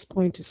villain at this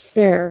point is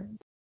fair.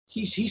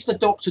 He's the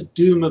Doctor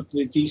Doom of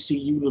the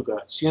DC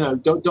universe.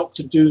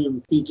 Doctor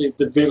Doom,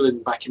 the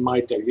villain back in my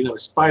day.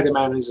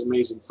 Spider-Man and his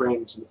amazing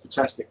friends and the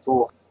Fantastic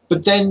Four.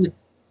 But then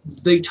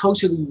they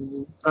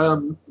totally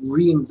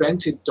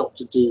reinvented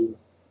Doctor Doom,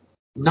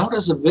 not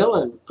as a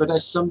villain, but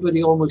as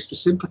somebody almost to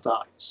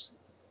sympathize.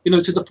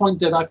 To the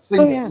point that I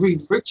think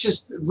Reed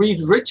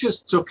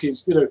Richards took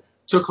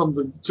on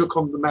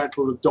the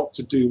mantle of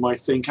Doctor Doom. I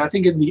think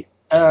in the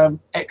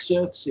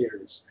X-Earth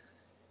series.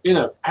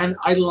 And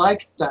I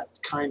like that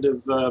kind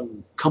of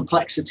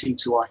complexity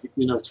to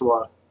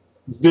our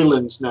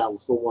villains now,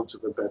 for want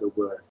of a better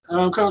word.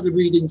 I'm currently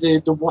reading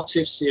the What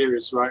If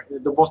series, right?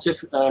 The What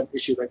If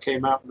issue that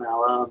came out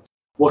now.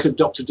 What if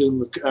Doctor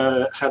Doom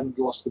hadn't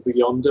lost the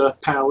Beyonder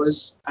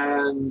powers?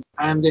 And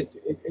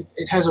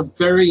it has a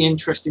very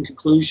interesting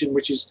conclusion,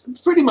 which is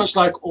pretty much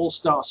like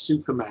All-Star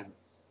Superman,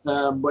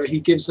 where he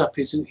gives up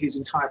his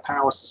entire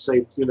powers to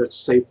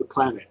save the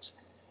planet.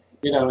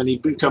 And he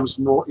becomes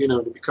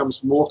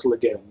mortal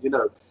again.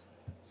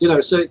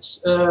 So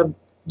it's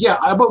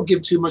I won't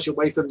give too much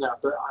away from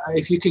that. But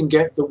if you can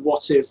get the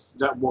What If,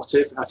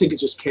 I think it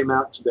just came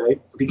out today.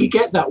 If you can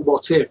get that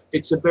What If,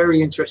 it's a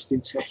very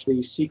interesting take.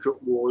 The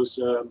Secret Wars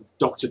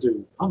Doctor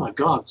Doom. Oh my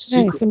God!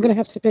 Nice. I'm gonna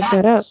have to pick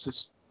that up.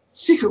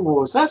 Secret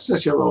Wars. That's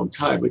such a long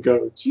time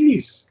ago.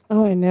 Jeez.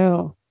 Oh, I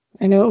know.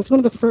 It was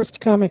one of the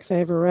first comics I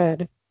ever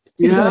read.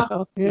 Yeah.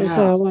 It was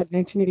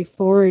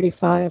 1984,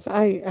 85.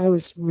 I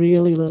was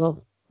really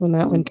little when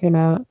that one came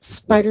out.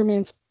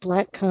 Spider-Man's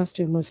black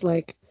costume was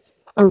like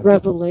a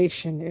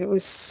revelation. It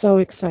was so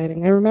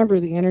exciting. I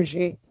remember the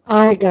energy.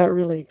 I got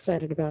really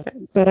excited about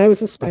it. But I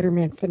was a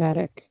Spider-Man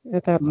fanatic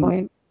at that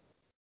point.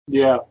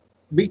 Yeah.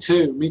 Me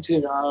too.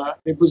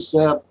 It was,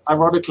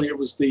 ironically, it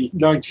was the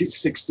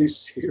 1960s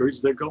series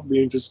that got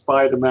me into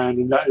Spider-Man,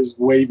 and that is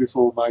way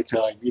before my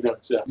time.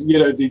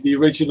 The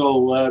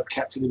original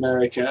Captain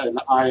America and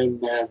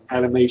Iron Man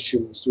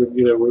animations,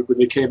 when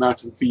they came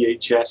out in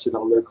VHS in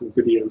our local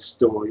video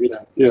store.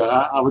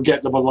 I would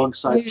get them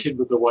alongside Kid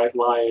with the White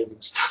Lion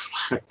and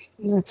stuff like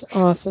that. That's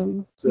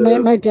awesome. So,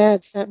 my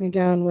dad sat me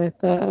down with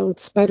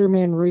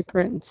Spider-Man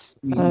reprints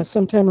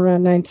sometime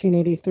around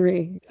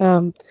 1983.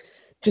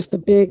 Just a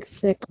big,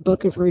 thick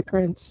book of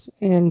reprints.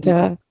 And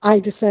I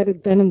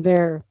decided then and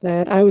there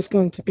that I was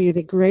going to be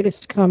the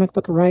greatest comic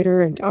book writer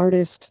and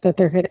artist that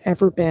there had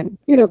ever been.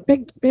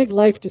 Big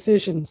life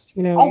decisions.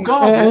 Oh,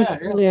 God, I was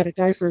really out of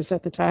diapers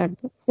at the time.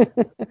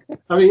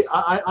 I mean,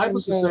 I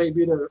was the same.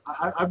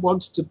 I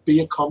wanted to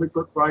be a comic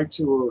book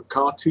writer or a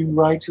cartoon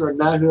writer, and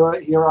now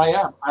here I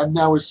am. I'm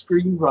now a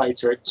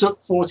screenwriter. It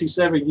took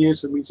 47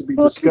 years for me to be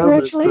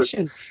discovered.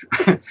 Congratulations.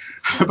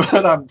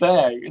 But I'm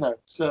there,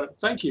 So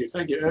thank you.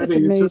 That's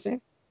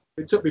amazing.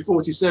 It took me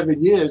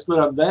 47 years, but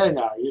I'm there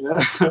now,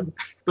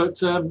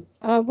 But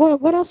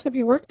what else have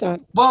you worked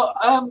on? Well,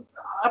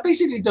 I've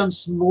basically done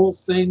small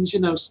things,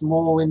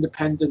 small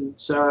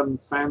independent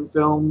fan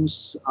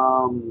films.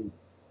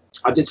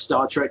 I did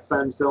Star Trek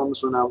fan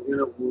films when I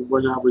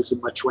was in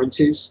my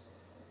 20s,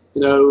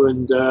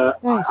 and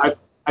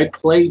nice. I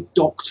played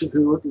Doctor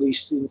Who at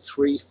least in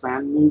 3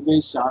 fan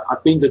movies.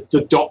 I've been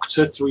the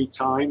Doctor 3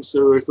 times,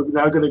 so if we're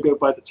now going to go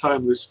by the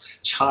timeless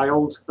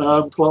child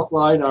plot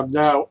line, I'm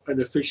now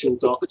an official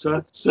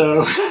Doctor.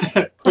 So,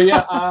 but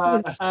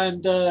yeah,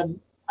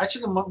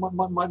 actually,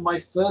 my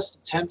first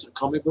attempt at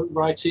comic book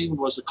writing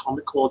was a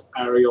comic called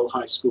Ariel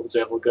High School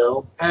Devil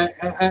Girl, and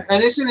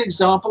it's an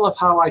example of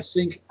how I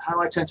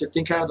tend to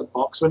think out of the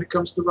box when it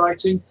comes to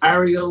writing.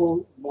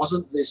 Ariel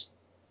wasn't this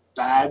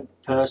bad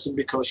person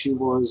because she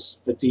was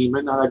a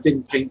demon, and I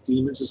didn't paint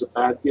demons as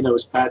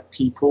as bad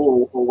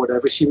people or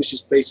whatever. She was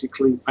just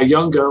basically a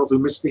young girl who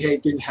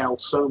misbehaved in hell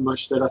so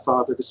much that her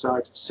father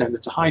decided to send her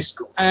to high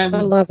school. And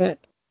I love it.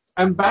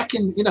 And back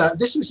in,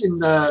 this was in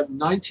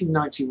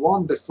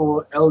 1991,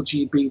 before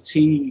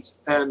LGBT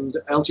and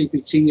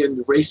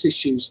race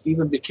issues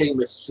even became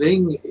a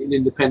thing in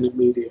independent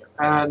media.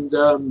 And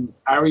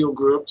Ariel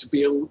grew up to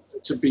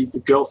be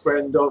the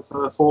girlfriend of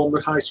a former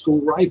high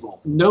school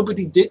rival.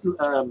 Nobody did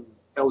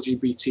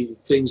LGBT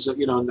things,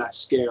 on that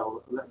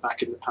scale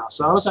back in the past.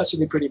 So I was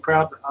actually pretty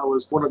proud that I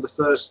was one of the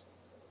first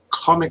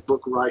comic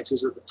book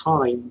writers at the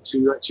time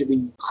to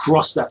actually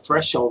cross that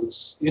threshold.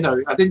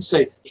 I didn't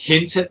say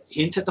hint at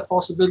the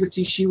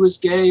possibility she was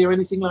gay or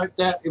anything like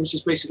that. It was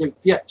just basically,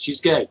 yeah, she's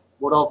gay.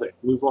 What of it?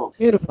 Move on.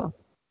 Beautiful.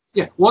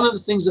 Yeah, one of the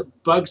things that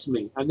bugs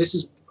me, and this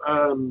is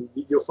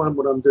you'll find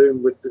what I'm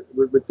doing with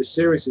the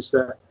series, is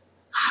that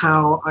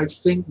how I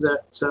think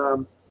that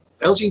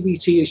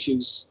LGBT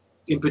issues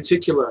in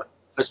particular,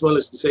 as well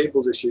as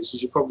disabled issues,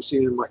 as you've probably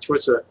seen in my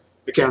Twitter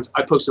account,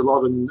 I post a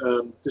lot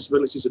on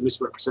disabilities and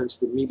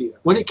misrepresented in media.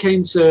 When it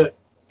came to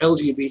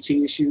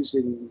LGBT issues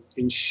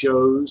in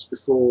shows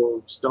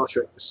before Star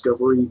Trek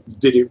Discovery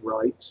did it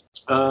right,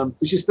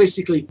 which is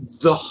basically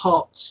the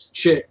hot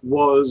chick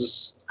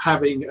was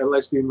having a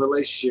lesbian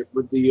relationship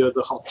with the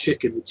hot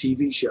chick in the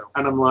TV show,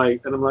 and I'm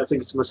like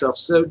thinking to myself,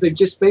 so they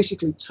just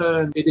basically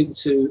turned it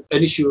into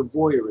an issue of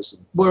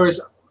voyeurism,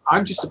 whereas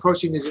I'm just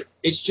approaching it as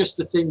it's just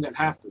the thing that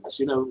happens.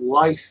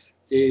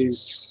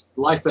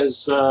 Life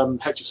as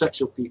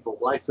heterosexual people,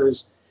 life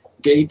as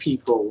gay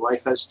people,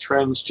 life as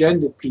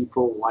transgendered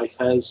people, life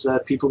as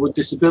people with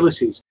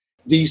disabilities.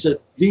 These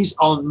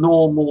are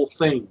normal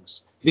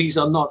things. These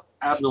are not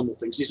abnormal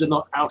things. These are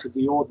not out of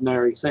the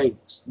ordinary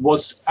things.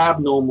 What's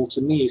abnormal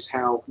to me is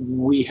how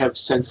we have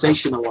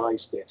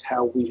sensationalized it,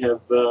 how we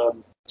have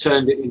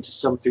turned it into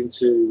something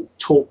to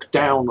talk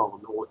down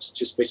on, or to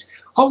just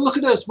basically, oh, look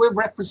at us, we're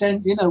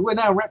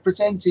now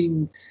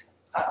representing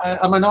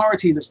a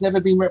minority that's never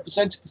been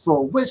represented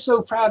before. We're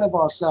so proud of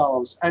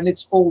ourselves, and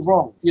it's all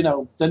wrong.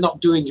 They're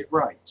not doing it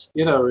right.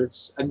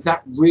 And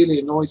that really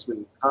annoys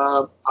me.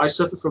 I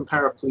suffer from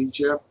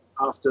paraplegia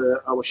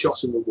after I was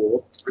shot in the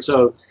war,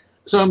 so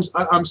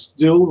I'm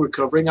still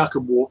recovering. I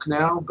can walk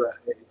now, but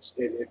it's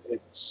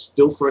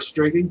still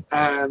frustrating.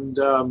 And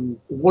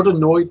what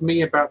annoyed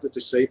me about the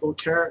disabled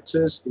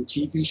characters in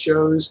TV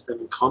shows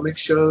and in comic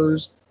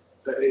shows,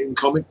 in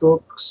comic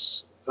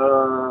books,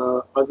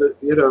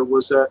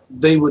 was that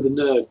they were the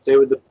nerd. They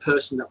were the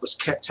person that was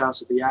kept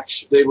out of the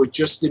action. They were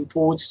just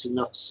important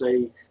enough to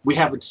say, we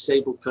have a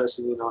disabled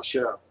person in our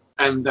show.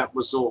 And that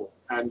was all.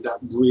 And that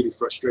really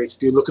frustrates.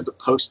 If you look at the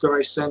poster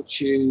I sent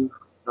you,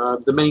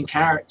 the main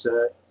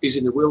character is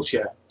in a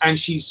wheelchair, and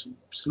she's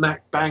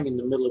smack bang in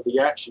the middle of the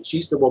action.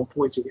 She's the one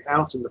pointing it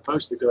out in the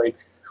poster going,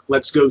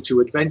 let's go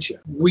to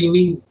adventure. We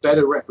need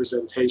better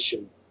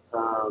representation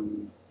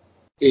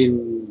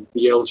in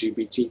the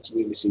LGBT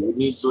community. We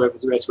need better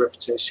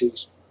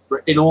representations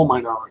in all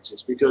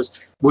minorities,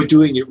 because we're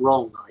doing it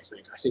wrong, I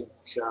think. I think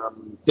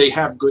they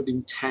have good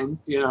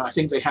intent. I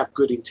think they have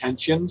good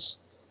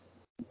intentions,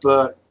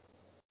 but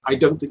I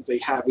don't think they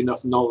have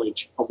enough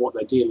knowledge of what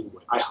they're dealing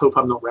with. I hope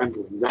I'm not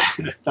rambling.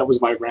 That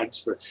was my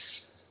rant for.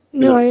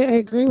 No, I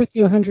agree with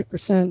you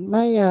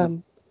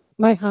 100%.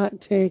 My hot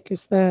take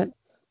is that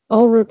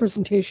all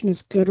representation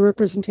is good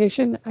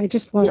representation. I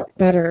just want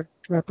better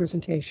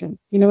representation.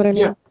 You know what I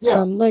mean?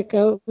 Yeah.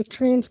 With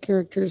trans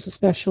characters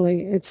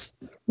especially, it's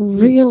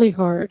really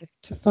hard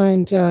to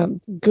find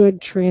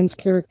good trans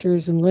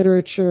characters in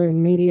literature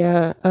and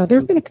media. There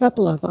have been a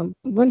couple of them.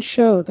 One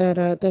show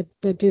that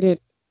did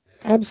it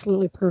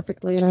absolutely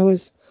perfectly, and I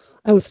was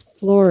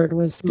floored,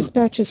 was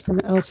Dispatches from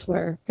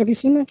Elsewhere. Have you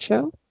seen that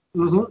show?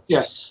 Mm-hmm.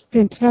 Yes.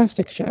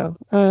 Fantastic show.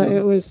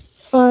 It was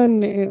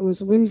fun, it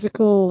was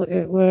whimsical,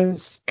 it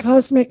was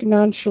cosmic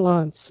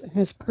nonchalance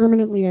has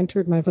permanently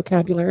entered my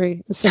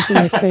vocabulary. It's something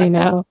I say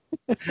now.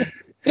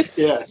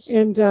 Yes.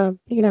 And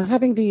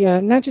having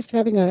not just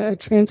having a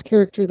trans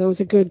character that was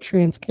a good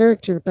trans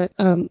character, but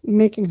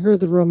making her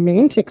the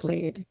romantic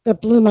lead,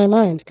 that blew my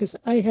mind, because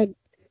I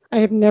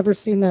have never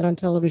seen that on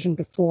television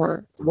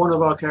before. One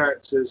of our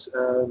characters,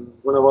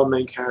 one of our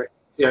main characters,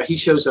 he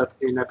shows up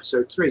in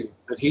episode 3,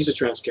 and he's a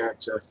trans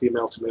character,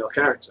 female to male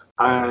character.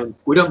 And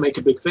we don't make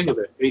a big thing of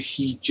it.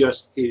 He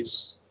just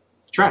is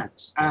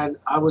trans. And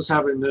I was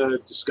having a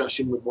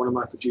discussion with one of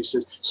my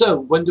producers. So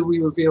when do we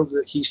reveal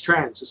that he's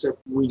trans? I said,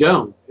 we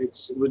don't.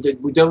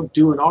 We don't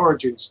do an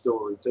origin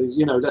story.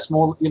 That's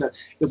more,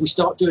 if we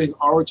start doing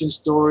origin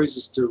stories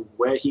as to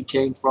where he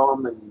came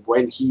from and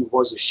when he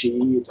was a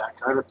she, that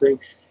kind of thing,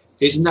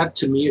 isn't that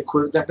to me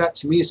that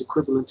to me is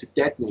equivalent to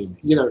dead naming?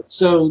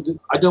 So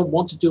I don't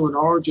want to do an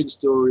origin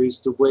story as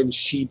to when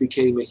she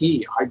became a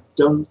he. I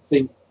don't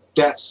think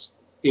that's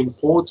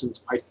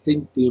important. I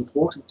think the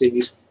important thing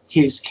is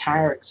his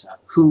character,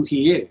 who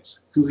he is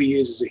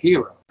as a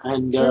hero.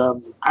 And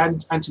Sure.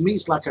 and to me,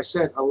 it's like I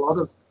said, a lot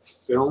of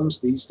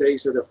films these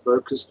days that are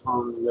focused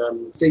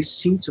on, they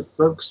seem to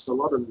focus a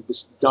lot on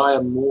this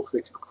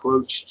diamorphic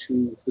approach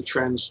to the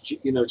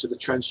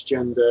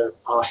transgender.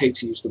 I hate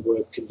to use the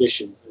word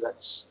condition.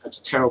 That's a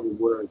terrible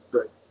word,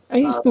 but I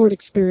use the word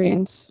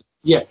experience.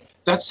 yeah,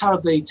 that's how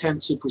they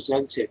tend to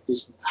present it.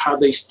 Is how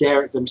they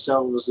stare at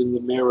themselves in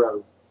the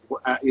mirror,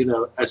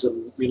 as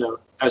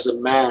a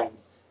man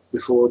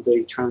before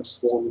they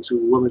transform into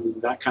a woman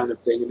and that kind of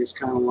thing. And it's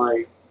kind of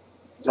like,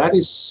 that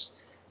is,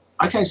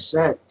 like I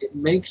said, it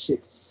makes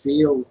it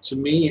feel to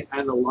me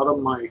and a lot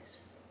of my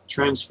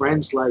trans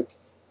friends like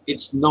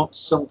it's not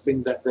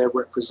something that they're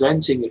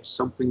representing. It's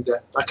something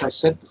that, like I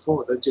said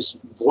before, they're just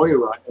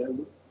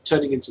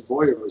turning into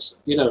voyeurism,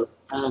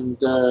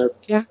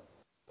 Yeah.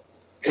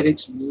 and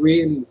it's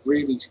really,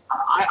 really,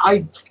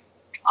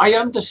 I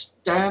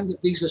understand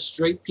that these are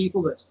straight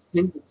people that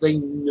think that they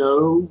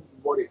know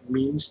what it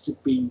means to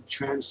be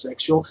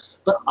transsexual,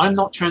 but I'm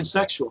not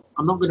transsexual.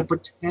 I'm not going to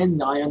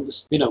pretend I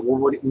understand,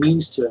 what it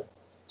means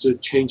to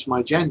change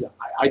my gender.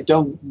 I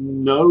don't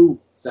know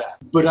that.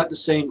 But at the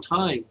same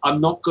time, I'm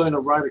not going to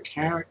write a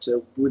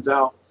character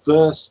without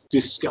first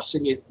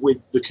discussing it with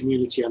the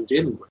community I'm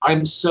dealing with.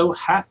 I'm so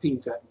happy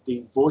that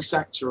the voice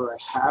actor I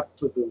have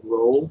for the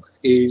role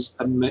is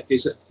a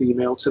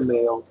female to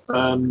male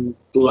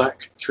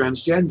black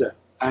transgender.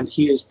 And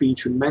he has been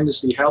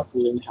tremendously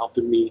helpful in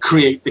helping me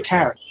create the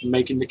character,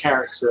 making the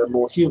character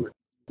more human,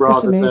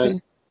 That's rather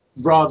amazing.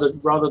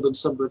 than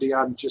somebody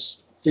I'm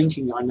just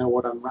thinking I know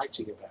what I'm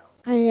writing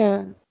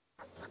about.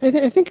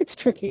 I think it's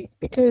tricky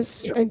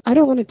because Yeah. I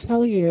don't want to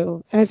tell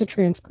you as a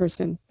trans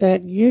person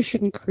that you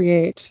shouldn't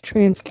create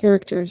trans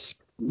characters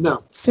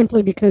No.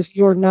 simply because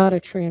you're not a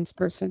trans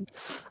person.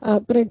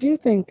 But I do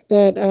think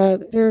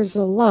that there's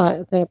a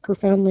lot that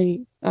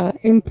profoundly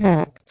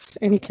impacts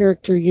any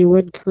character you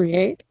would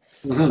create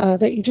Mm-hmm.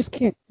 that you just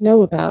can't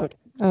know about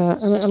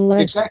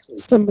unless Exactly.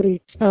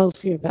 somebody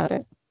tells you about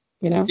it,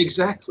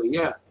 Exactly,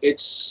 yeah.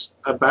 It's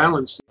a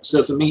balance.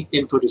 So for me,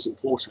 input is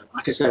important.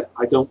 Like I said,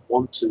 I don't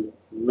want to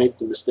make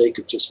the mistake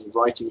of just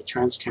writing a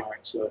trans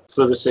character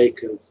for the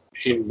sake of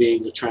him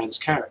being a trans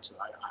character.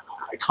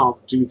 I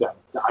can't do that.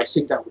 I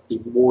think that would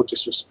be more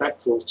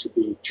disrespectful to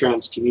the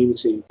trans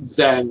community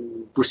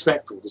than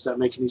respectful. Does that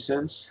make any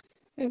sense?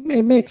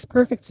 It makes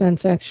perfect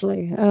sense,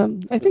 actually.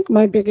 I think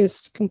my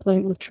biggest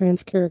complaint with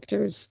trans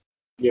characters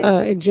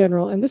Yeah. in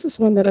general, and this is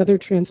one that other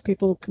trans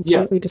people Yeah.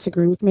 completely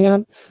disagree with me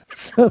on,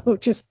 so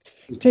just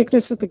take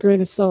this with a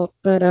grain of salt.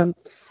 But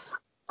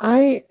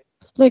I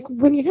like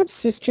when you have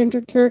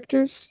cisgendered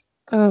characters,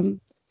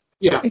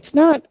 Yeah. it's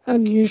not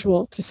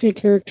unusual to see a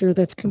character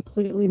that's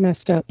completely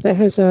messed up, that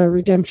has a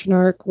redemption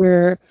arc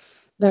where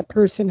that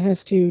person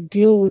has to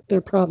deal with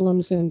their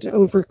problems and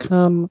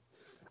overcome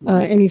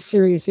any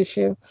serious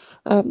issue.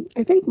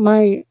 I think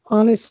my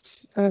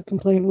honest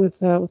complaint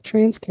with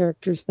trans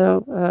characters,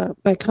 though,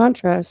 by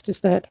contrast, is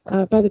that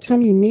by the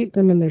time you meet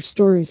them in their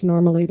stories,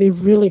 normally they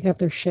really have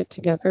their shit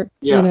together.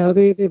 Yeah.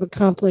 They've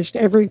accomplished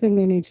everything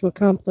they need to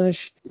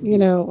accomplish.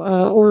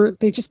 Or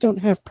they just don't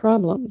have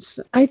problems.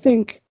 I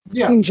think.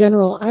 Yeah. In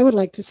general, I would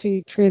like to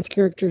see trans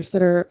characters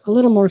that are a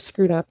little more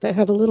screwed up, that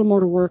have a little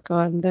more to work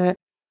on, that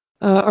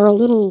are a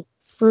little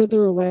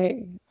further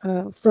away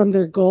from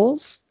their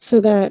goals so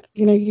that,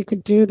 you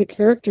could do the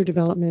character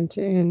development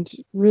and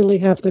really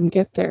have them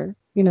get there.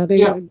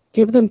 They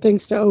give them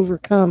things to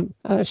overcome,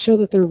 show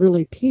that they're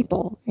really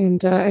people.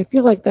 And I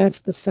feel like that's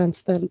the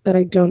sense that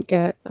I don't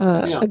get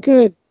a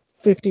good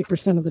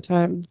 50% of the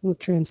time with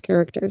trans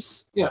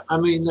characters. Yeah. I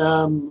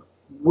mean,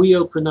 we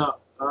open up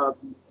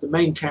the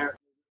main character.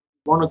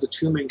 One of the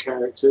two main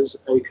characters,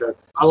 Aiko.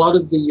 A lot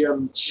of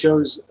the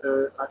shows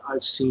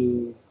I've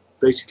seen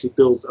basically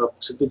build up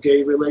to the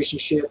gay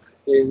relationship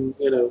in,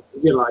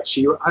 like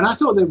She-Ra, and I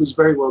thought that was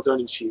very well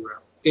done in She-Ra.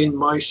 In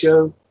my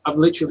show, I've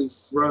literally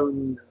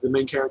thrown the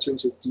main character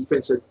into the deep end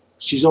and said,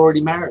 she's already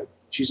married.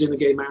 She's in a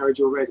gay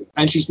marriage already.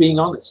 And she's being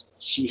honest.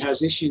 She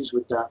has issues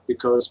with that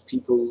because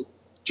people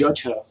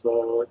judge her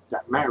for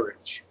that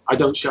marriage. I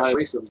don't shy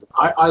away from them.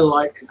 I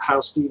like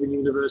how Steven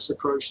Universe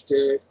approached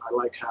it. I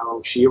like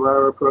how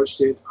She-Ra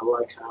approached it. I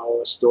like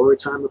how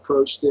Storytime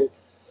approached it.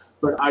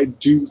 But I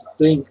do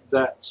think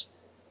that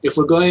if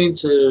we're going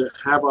to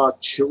have our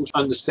children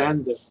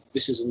understand that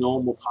this is a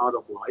normal part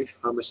of life,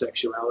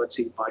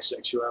 homosexuality,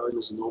 bisexuality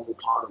is a normal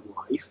part of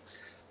life,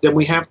 then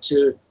we have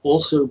to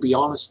also be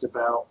honest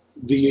about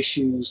the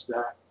issues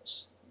that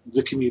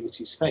the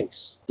communities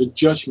face, the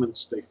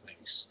judgments they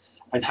face,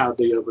 and how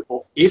they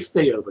or if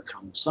they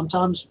overcome.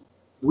 Sometimes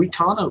we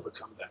can't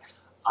overcome that.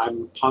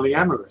 I'm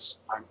polyamorous,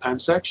 I'm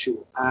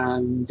pansexual,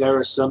 and there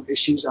are some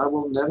issues I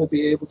will never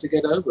be able to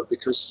get over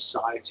because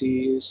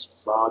society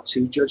is far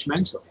too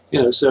judgmental.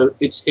 So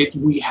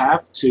we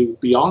have to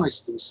be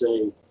honest and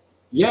say,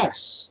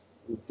 yes,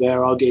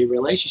 there are gay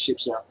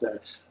relationships out there,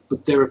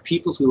 but there are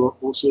people who are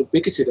also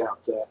bigoted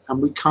out there,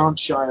 and we can't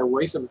shy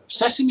away from it.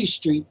 Sesame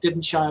Street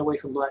didn't shy away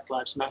from Black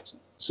Lives Matter.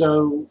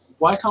 So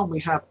why can't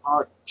we have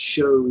our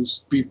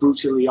shows be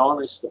brutally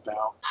honest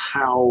about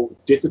how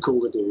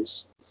difficult it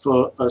is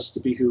for us to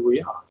be who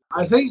we are?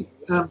 I think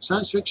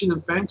science fiction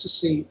and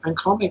fantasy and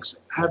comics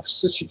have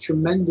such a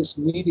tremendous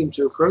medium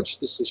to approach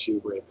this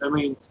issue with. I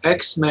mean,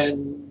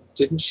 X-Men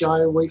didn't shy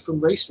away from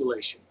race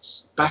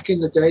relations back in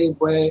the day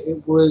where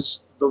it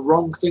was the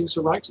wrong thing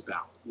to write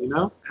about,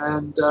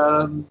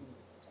 and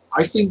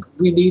I think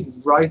we need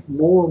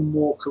more and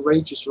more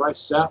courageous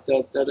writers out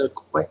there that are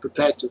quite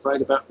prepared to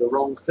write about the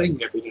wrong thing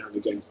every now and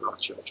again for our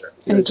children.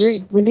 I agree.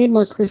 We need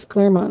more Chris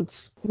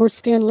Claremonts, more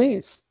Stan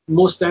Lees.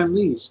 More Stan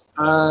Lees.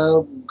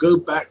 Go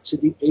back to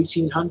the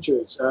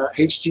 1800s.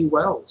 H.G.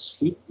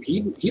 Wells.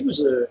 He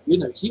was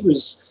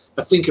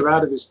a thinker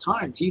out of his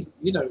time. He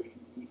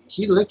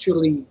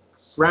literally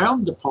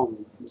frowned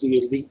upon the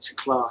elite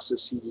class,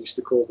 as he used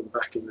to call them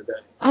back in the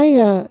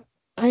day.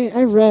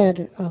 I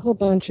read a whole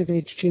bunch of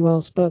H.G.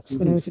 Wells books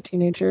when I was a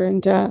teenager,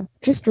 and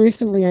just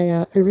recently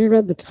I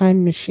reread The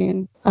Time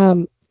Machine.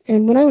 And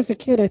when I was a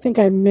kid, I think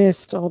I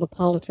missed all the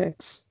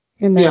politics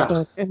in that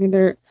book. I mean,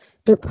 they're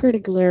pretty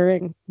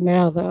glaring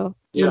now, though.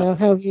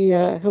 How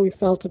he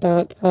felt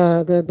about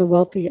the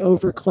wealthy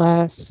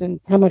overclass and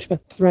how much of a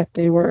threat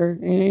they were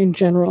in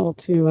general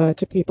to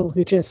people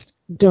who just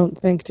don't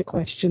think to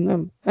question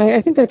them.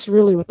 I think that's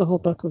really what the whole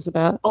book was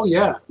about. Oh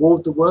yeah, War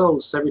of the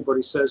Worlds,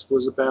 everybody says,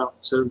 was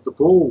about the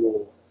Boer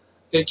War.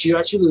 If you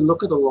actually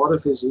look at a lot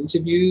of his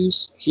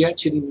interviews, he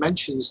actually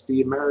mentions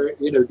the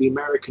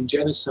American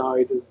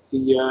genocide of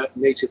the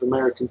Native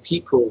American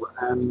people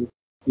and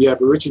the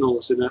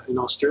Aboriginals in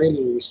Australia.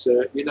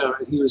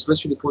 He was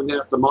literally pointing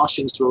out the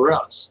Martians were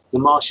us. The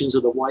Martians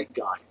are the white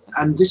guy.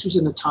 And this was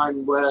in a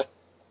time where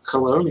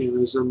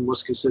colonialism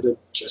was considered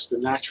just a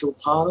natural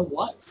part of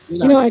life.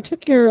 I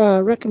took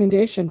your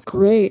recommendation.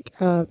 Great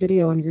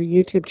video on your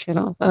YouTube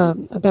channel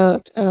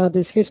about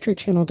this History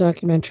Channel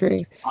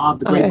documentary.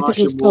 The Great Martian War. I think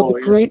it was called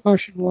The Great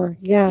Martian War.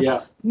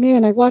 Yeah.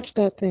 Man, I watched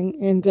that thing,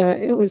 and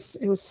it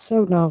was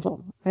so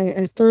novel.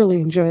 I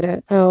thoroughly enjoyed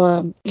it.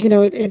 How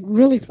it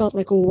really felt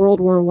like a World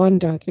War I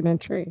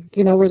documentary.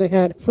 Where they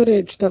had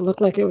footage that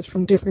looked like it was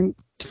from different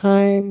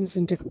times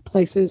and different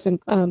places, and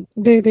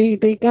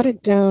they got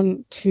it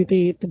down to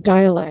the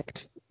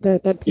dialect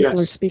that people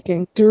are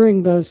speaking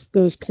during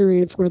those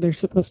periods where they're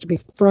supposed to be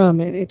from.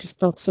 It just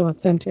felt so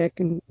authentic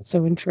and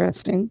so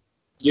interesting.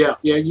 Yeah,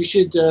 you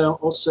should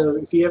also,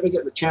 if you ever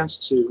get the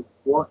chance to,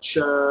 watch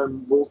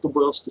War of the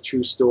Worlds, The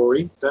True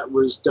Story. That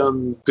was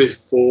done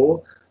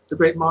before The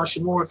Great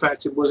Martian War. In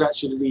fact, it was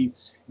actually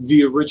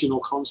the original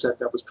concept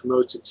that was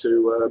promoted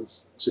to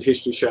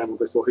History Channel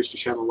before History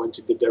Channel went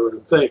and did their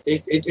own thing.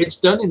 It's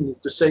done in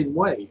the same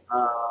way.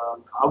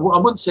 I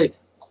wouldn't say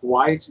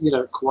quite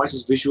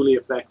as visually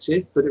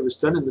effective, but it was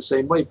done in the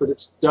same way. But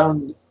it's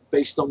done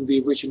based on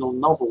the original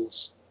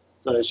novels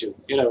version.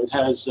 It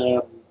has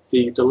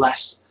the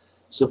last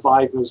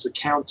survivors'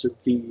 account of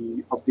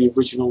the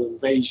original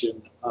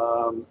invasion,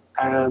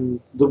 and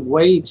the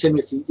way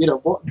Timothy,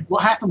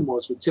 what happened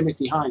was with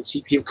Timothy Hines,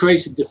 he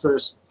created the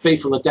first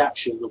faithful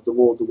adaptation of the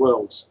War of the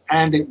Worlds,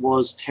 and it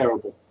was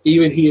terrible.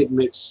 Even he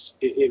admits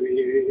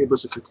it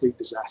was a complete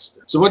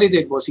disaster. So what he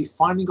did was he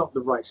finally got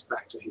the rights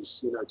back to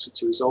his,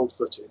 to his old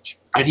footage,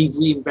 and he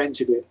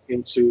reinvented it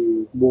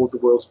into War of the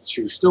Worlds: The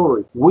True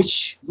Story,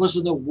 which was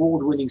an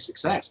award-winning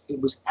success.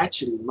 It was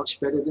actually much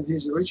better than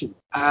his original.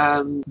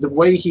 And the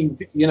way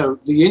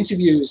the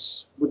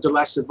interviews with the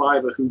last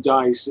survivor who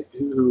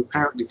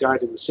apparently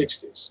died in the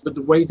 60s, but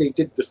the way they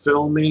did the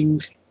filming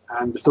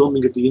and the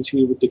filming of the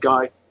interview with the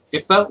guy,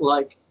 it felt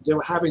like they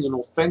were having an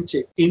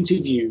authentic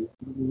interview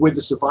with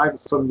the survivor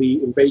from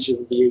the invasion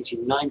of the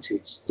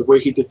 1890s. The way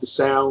he did the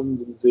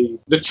sound, and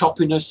the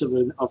choppiness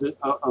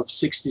of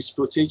 60s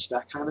footage,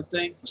 that kind of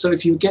thing. So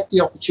if you get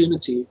the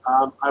opportunity,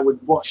 I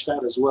would watch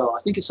that as well.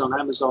 I think it's on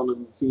Amazon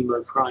and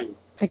Vimeo Prime.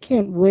 I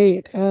can't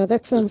wait.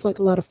 That sounds like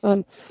a lot of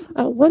fun.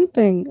 One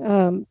thing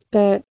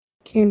that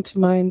came to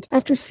mind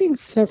after seeing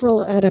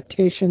several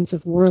adaptations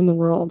of War in the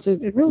Worlds,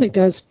 it really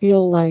does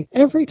feel like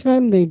every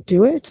time they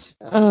do it,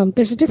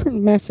 there's a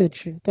different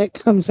message that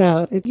comes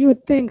out. You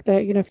would think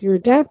that, if you're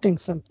adapting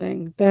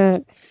something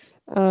that,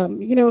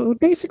 it would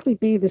basically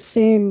be the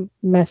same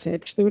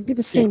message. There would be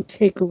the same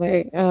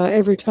takeaway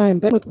every time.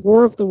 But with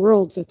War of the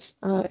Worlds,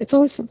 it's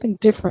always something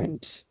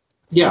different.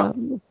 Yeah.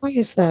 Why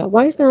is that?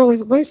 Why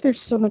is there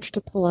so much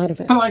to pull out of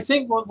it? Well, I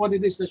think what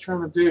it is they're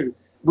trying to do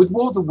with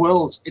War of the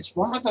Worlds, it's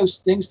one of those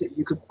things that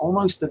you could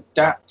almost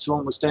adapt to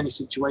almost any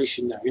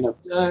situation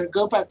now.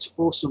 Go back to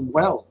Orson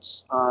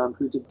Welles,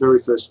 who did the very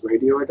first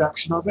radio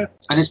adaptation of it,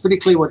 and it's pretty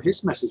clear what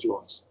his message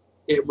was.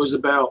 It was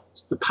about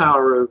the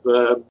power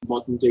of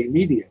modern day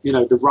media.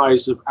 The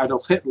rise of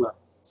Adolf Hitler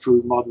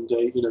through modern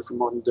day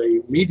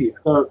media.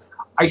 So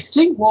I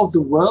think War of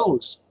the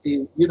Worlds,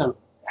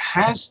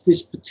 has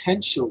this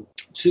potential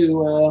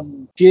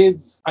to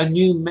give a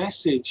new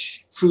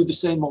message through the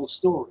same old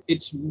story.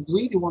 It's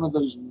really one of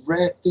those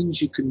rare things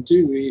you can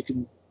do where you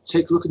can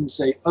take a look and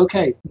say,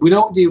 okay, we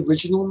know what the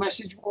original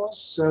message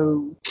was,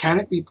 so can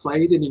it be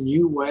played in a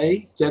new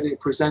way that it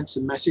presents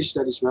a message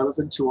that is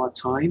relevant to our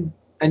time?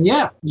 And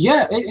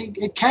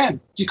it can.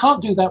 You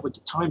can't do that with the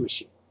Time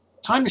Machine.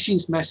 Time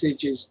Machine's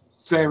message is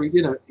very,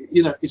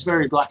 it's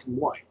very black and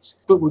white.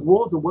 But with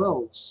War of the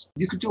Worlds,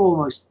 you could do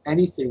almost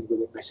anything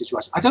with it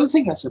message-wise. I don't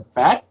think that's a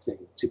bad thing,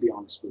 to be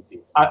honest with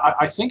you.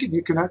 I think if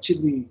you can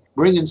actually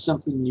bring in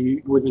something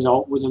new with an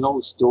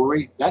old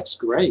story, that's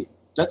great.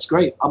 That's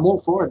great. I'm all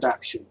for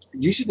adaptation.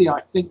 Usually,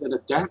 I think that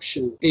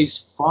adaptation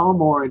is far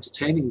more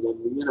entertaining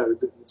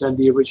than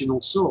the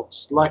original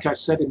source. Like I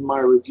said in my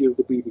review of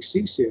the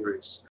BBC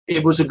series,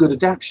 it was a good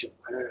adaptation.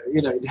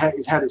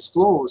 It had its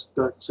flaws,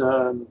 but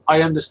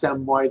I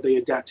understand why they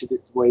adapted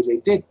it the way they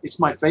did. It's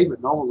my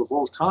favorite novel of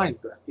all time.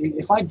 But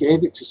if I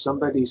gave it to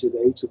somebody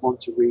today to want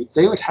to read,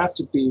 they would have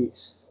to be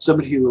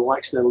somebody who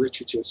likes their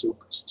literature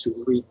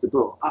to read the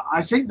book.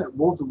 I think that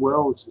War of the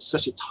Worlds is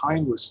such a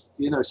timeless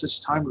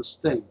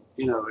thing.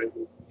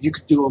 You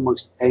could do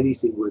almost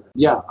anything with it.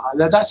 Yeah,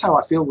 that's how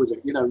I feel with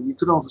it. You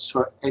could almost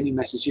throw any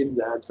message in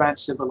there.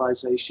 Advanced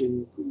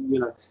civilization,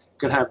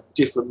 can have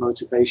different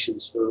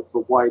motivations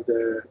for why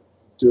they're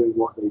doing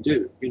what they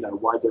do,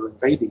 why they're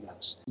invading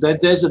us.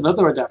 There's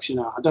another adaptation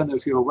now, I don't know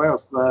if you're aware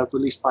of,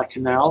 released by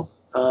Canal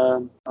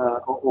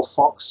or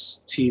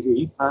Fox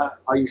TV.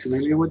 Are you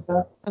familiar with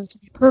that? To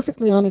be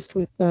perfectly honest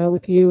with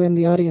you and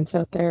the audience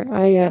out there,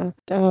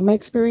 my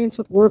experience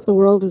with War of the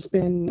World has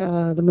been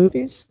the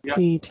movies,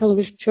 the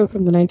television show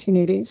from the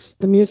 1980s,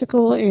 the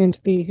musical,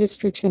 and the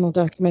History Channel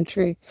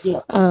documentary.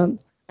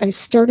 I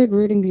started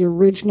reading the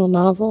original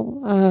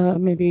novel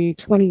maybe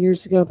 20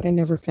 years ago, but I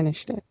never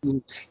finished it.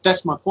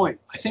 That's my point.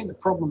 I think the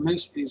problem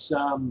is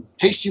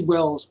H.G.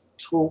 Wells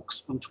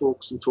talks and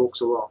talks and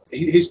talks a lot.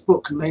 His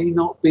book may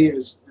not be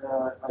as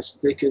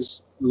thick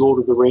as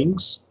Lord of the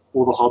Rings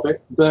or The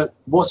Hobbit, but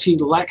what he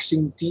lacks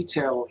in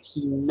detail,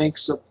 he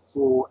makes up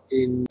for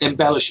in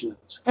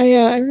embellishment.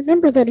 I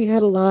remember that he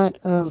had a lot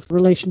of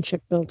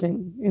relationship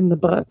building in the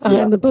book.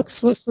 And the book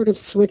sort of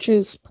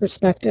switches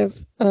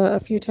perspective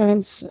a few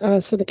times,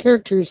 so the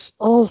characters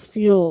all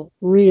feel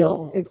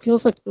real. It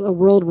feels like a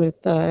world with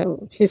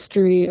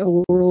history, a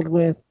world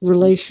with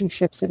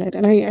relationships in it.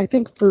 And I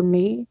think for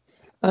me,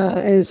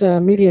 as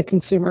a media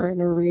consumer and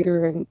a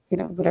reader and,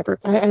 whatever,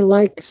 I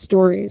like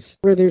stories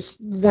where there's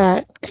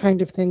that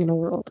kind of thing in a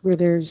world, where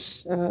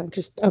there's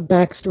just a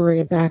backstory,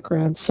 a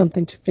background,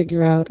 something to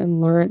figure out and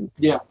learn.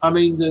 Yeah, I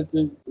mean,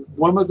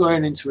 when we're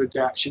going into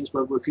adaptations,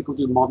 where people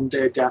do modern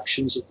day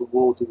adaptations of the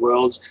War of the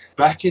Worlds,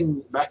 back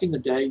in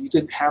the day, you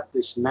didn't have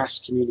this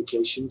mass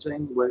communication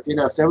thing where,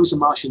 if there was a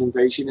Martian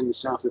invasion in the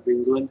south of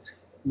England,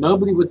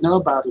 nobody would know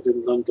about it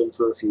in London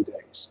for a few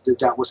days.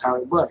 That was how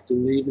it worked.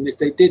 And even if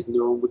they did,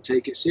 no one would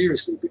take it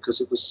seriously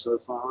because it was so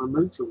far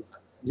removed from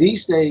them.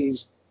 These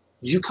days,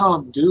 you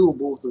can't do a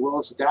War of the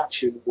Worlds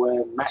adaptation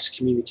where mass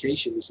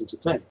communication isn't a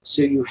thing.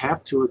 So you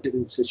have to adapt it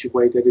in such a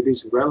way that it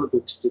is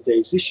relevant to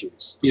today's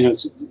issues.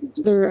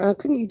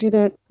 Couldn't you do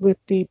that with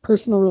the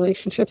personal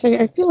relationships?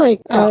 I feel like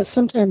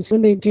sometimes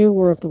when they do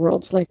War of the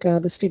Worlds, like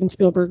the Steven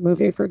Spielberg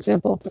movie, for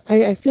example,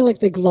 I feel like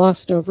they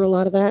glossed over a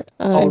lot of that.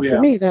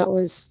 For me, that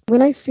was,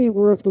 when I see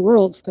War of the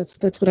Worlds,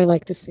 that's what I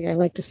like to see. I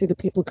like to see the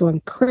people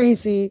going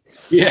crazy.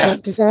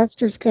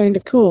 Disaster's kind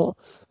of cool.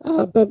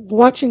 But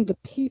watching the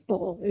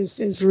people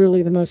is really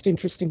the most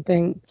interesting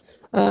thing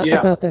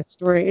about that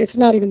story. It's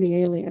not even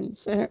the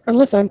aliens,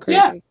 unless I'm crazy.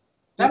 Yeah,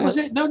 that was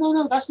it.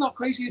 No, that's not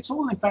crazy at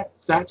all. In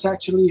fact, that's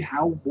actually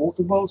how War of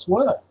the Worlds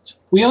worked.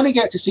 We only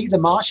get to see the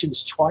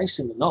Martians twice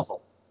in the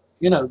novel.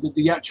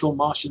 The actual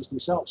Martians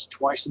themselves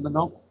twice in the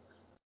novel.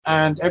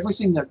 And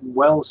everything that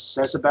Wells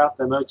says about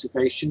their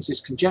motivations is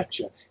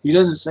conjecture. He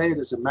doesn't say it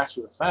as a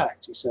matter of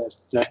fact. He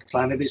says, their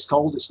planet is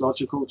cold, it's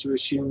logical to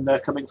assume they're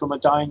coming from a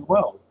dying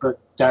world. But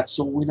that's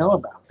all we know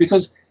about.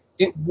 Because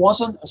it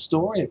wasn't a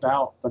story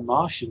about the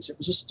Martians. It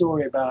was a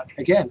story about,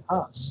 again,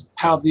 us.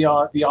 How the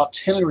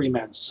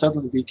artillerymen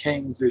suddenly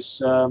became this,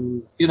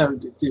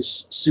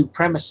 this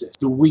supremacist.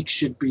 The weak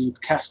should be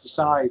cast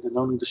aside and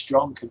only the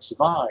strong can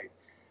survive.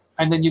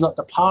 And then you got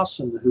the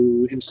parson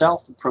who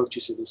himself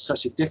approaches it in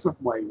such a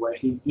different way, where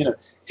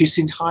his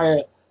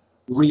entire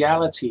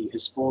reality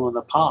has fallen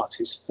apart.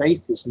 His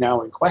faith is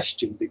now in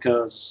question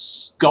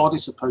because God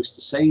is supposed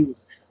to save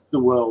the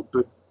world,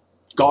 but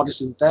God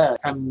isn't there.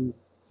 And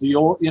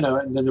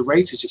and the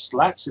narrator just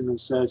slaps him and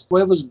says,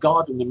 "Where was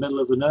God in the middle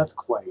of an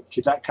earthquake?"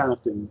 That kind of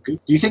thing. Do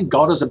you think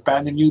God has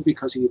abandoned you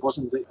because he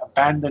wasn't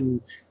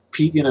abandoned?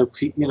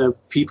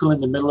 People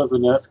in the middle of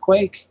an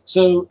earthquake.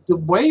 So the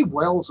way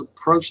Wells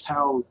approached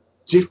how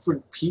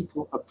different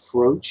people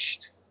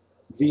approached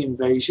the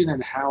invasion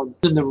and how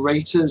the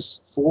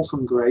narrator's fall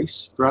from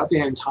grace throughout the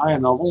entire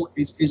novel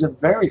is a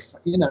very,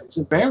 it's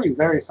a very,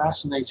 very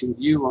fascinating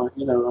view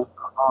on,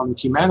 on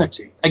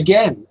humanity.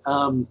 Again,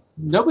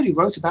 nobody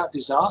wrote about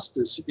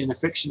disasters in a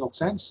fictional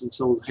sense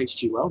until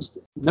H.G. Wells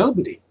did.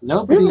 Nobody.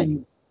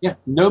 Really? Yeah,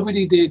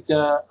 nobody did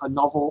a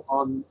novel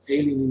on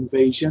alien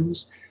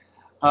invasions.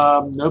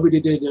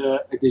 Nobody did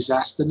a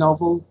disaster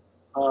novel.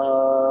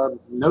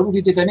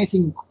 Nobody did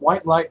anything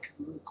quite like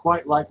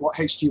what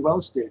H.G.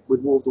 Wells did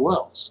with War of the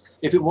Worlds.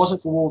 If it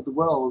wasn't for War of the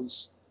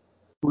Worlds,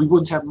 we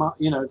wouldn't have,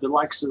 the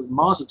likes of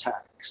Mars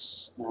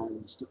Attacks,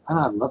 and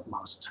I love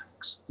Mars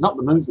Attacks. Not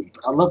the movie,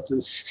 but I love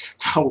the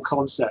whole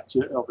concept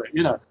of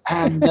it,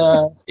 And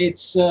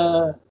it's,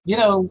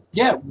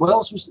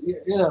 Wells was,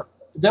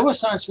 there were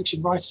science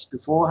fiction writers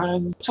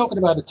beforehand talking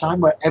about a time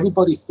where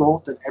everybody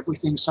thought that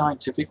everything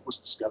scientific was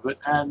discovered,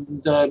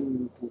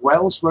 and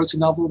Wells wrote a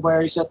novel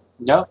where he said,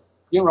 no,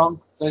 you're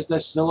wrong.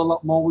 There's still a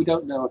lot more we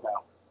don't know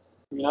about,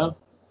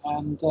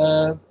 and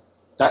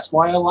that's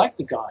why I like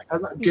the guy.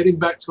 Getting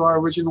back to our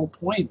original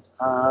point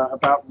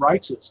about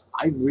writers,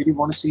 I really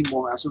want to see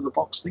more out of the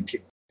box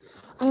thinking.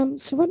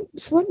 So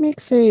what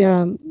makes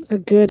a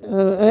good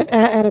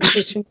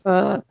adaptation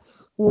of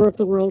War of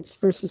the Worlds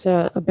versus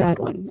a bad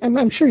one?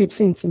 I'm sure you've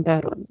seen some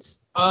bad ones.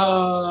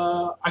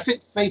 I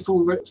think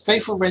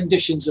faithful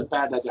renditions are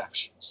bad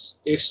adaptations.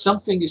 If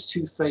something is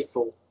too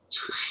faithful,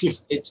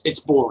 it's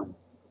boring.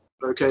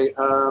 Okay,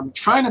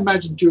 try and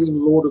imagine doing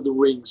Lord of the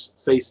Rings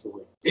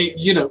faithfully.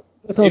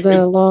 With all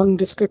the long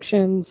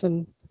descriptions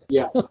and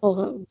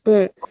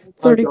the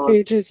 30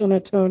 pages on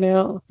a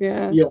toenail.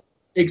 Yeah. Yeah,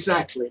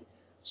 exactly.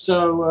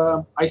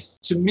 So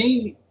to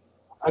me,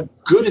 a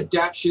good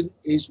adaptation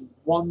is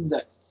one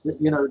that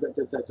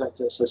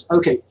that says,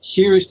 okay,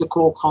 here is the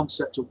core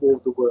concept of War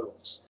of the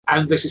Worlds,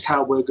 and this is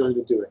how we're going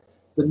to do it.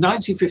 The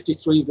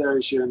 1953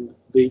 version,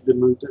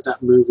 that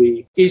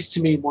movie, is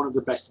to me one of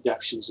the best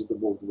adaptations of the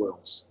War of the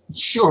Worlds.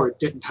 Sure, it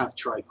didn't have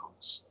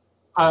tripods.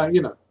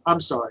 I'm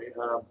sorry,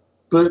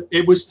 but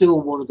it was still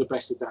one of the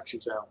best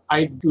adaptations out.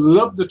 I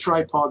loved the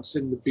tripods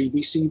in the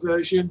BBC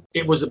version.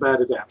 It was a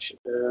bad adaptation.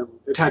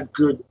 It had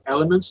good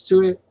elements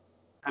to it,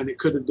 and it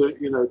could have done,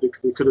 they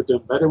could have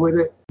done better with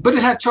it. But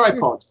it had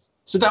tripods.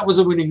 So that was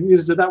a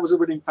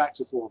winning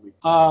factor for me.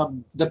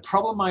 The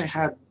problem I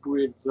had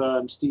with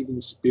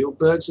Steven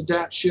Spielberg's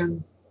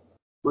adaptation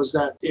was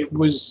that it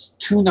was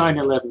too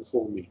 9/11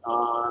 for me.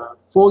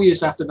 4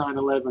 years after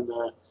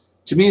 9/11,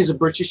 to me as a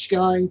British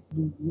guy,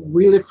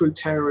 we lived through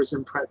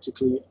terrorism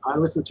practically. I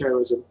lived through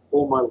terrorism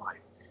all my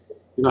life.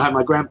 I had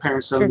my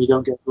grandparents telling me you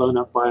don't get blown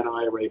up by an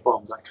IRA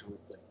bomb, that kind of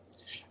thing.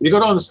 You got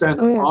to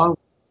understand,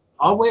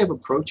 our way of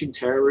approaching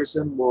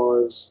terrorism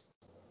was,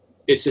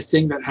 it's a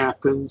thing that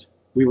happened.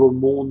 We will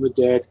mourn the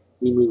dead.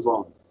 We move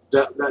on.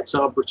 That's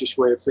our British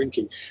way of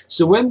thinking.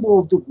 So when War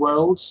of the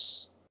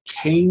Worlds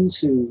came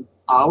to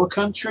our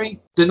country,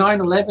 the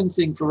 9/11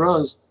 thing for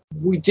us,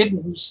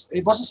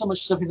 it wasn't so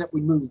much something that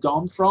we moved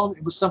on from.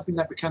 It was something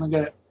that we kind of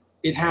go,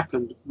 it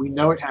happened. We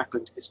know it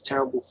happened. It's a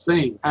terrible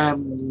thing.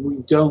 And we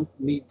don't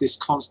need this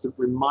constant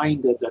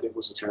reminder that it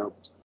was a terrible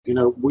thing.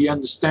 We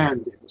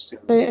understand it was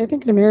terrible. I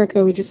think in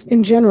America, we just,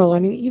 in general,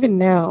 even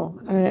now,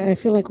 I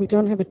feel like we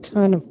don't have a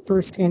ton of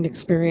firsthand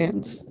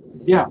experience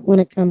when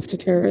it comes to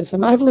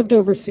terrorism. I've lived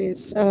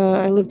overseas.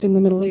 I lived in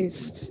the Middle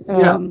East.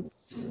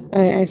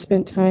 I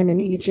spent time in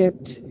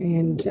Egypt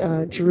and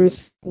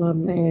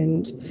Jerusalem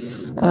and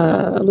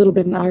a little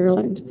bit in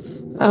Ireland.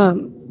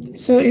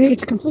 So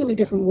it's a completely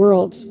different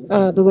world,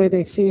 the way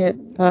they see it,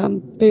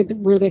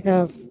 where they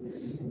have,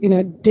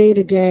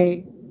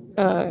 day-to-day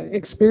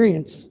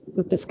experience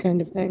with this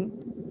kind of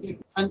thing.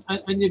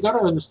 And you got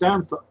to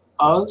understand, for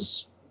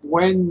us,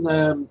 when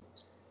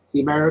the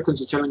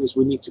Americans are telling us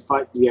we need to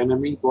fight the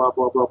enemy, blah,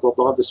 blah, blah, blah,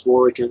 blah, this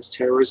war against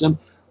terrorism,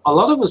 a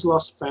lot of us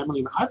lost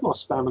family. I've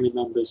lost family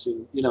members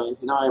in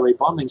IRA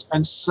bombings,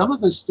 and some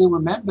of us still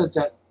remember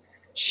that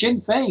Sinn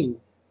Féin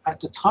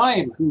at the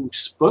time, who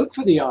spoke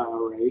for the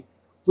IRA,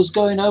 was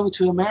going over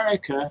to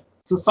America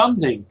for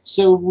funding.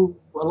 So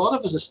a lot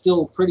of us are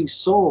still pretty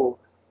sore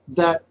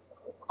that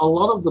a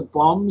lot of the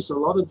bombs, a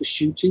lot of the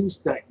shootings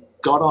that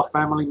got our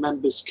family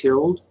members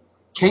killed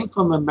came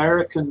from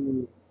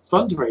American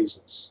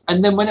fundraisers.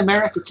 And then when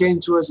America came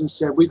to us and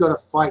said, we got to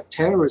fight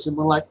terrorism,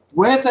 we're like,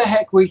 where the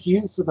heck were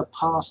you for the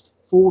past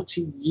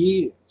 40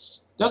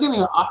 years? Don't get me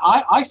wrong,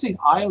 I think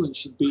Ireland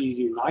should be a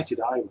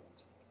united Ireland.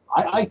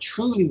 I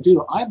truly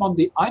do. I'm on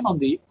the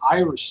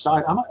Irish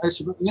side.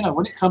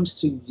 When it comes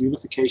to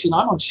unification,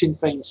 I'm on Sinn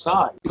Féin's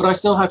side. But I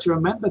still have to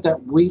remember that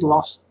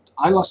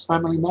I lost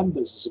family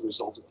members as a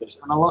result of this,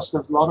 and I lost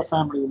a lot of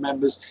family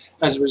members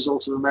as a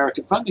result of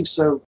American funding.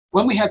 So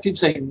when we had people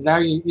saying, now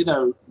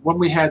when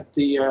we had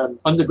the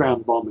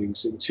underground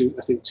bombings in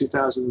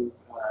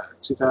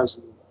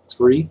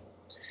 2003,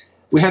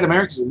 we had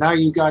Americans saying, now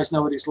you guys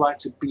know what it's like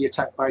to be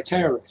attacked by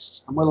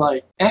terrorists, and we're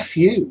like, F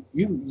you.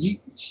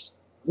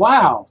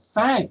 Wow,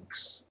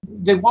 thanks.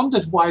 They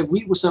wondered why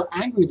we were so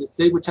angry that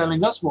they were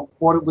telling us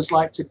what it was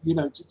like to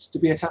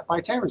be attacked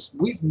by terrorists.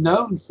 We've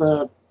known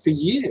for for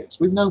years.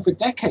 We've known for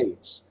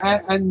decades.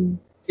 And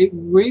it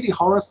really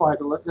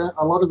horrified a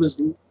lot of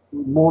us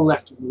more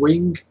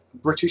left-wing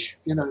British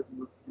and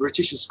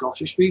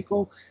Scottish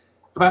people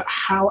about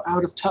how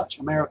out of touch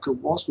America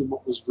was with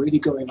what was really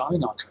going on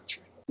in our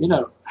country.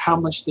 How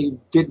much they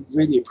didn't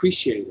really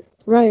appreciate it.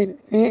 Right.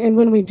 And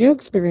when we do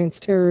experience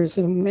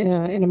terrorism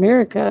in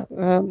America,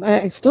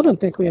 I still don't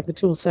think we have the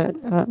tool set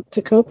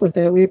to cope with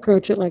it. We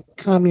approach it like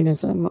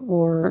communism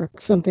or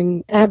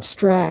something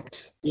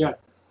abstract. Yeah.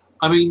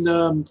 I mean,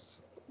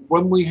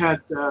 when we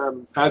had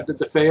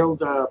the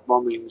failed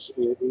bombings,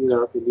 in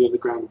the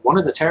underground, one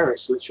of the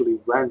terrorists literally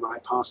ran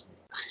right past me.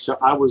 So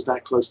I was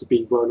that close to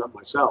being blown up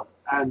myself.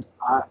 And,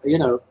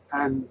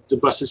 and the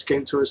buses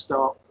came to a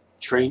stop.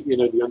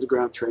 The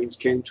underground trains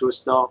came to a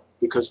stop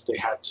because they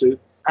had to.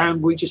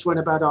 And we just went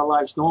about our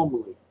lives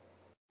normally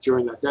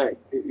during that day.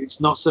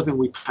 It's not something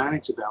we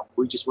panicked about.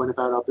 We just went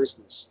about our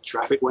business.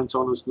 Traffic went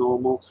on as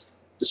normal.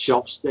 The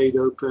shops stayed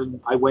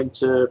open. I went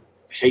to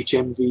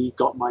HMV,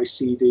 got my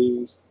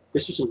CD.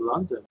 This was in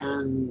London,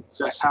 and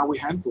that's how we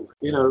handled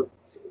it.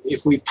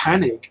 If we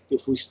panic,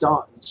 if we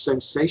start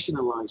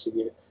sensationalizing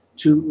it,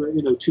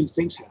 two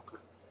things happen.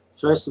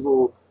 First of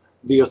all,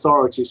 the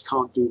authorities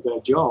can't do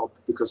their job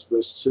because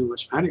there's too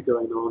much panic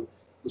going on.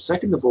 And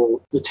second of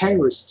all, the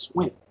terrorists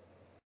win.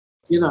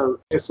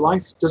 If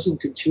life doesn't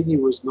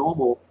continue as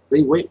normal,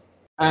 they win.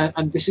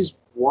 And this is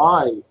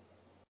why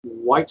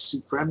white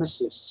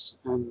supremacists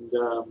and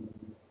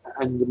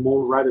the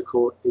more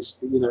radical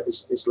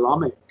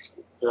Islamic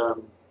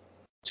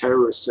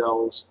terrorist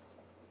cells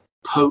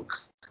poke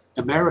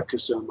America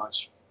so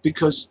much,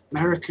 because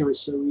America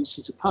is so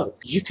easy to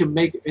poke. You can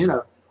make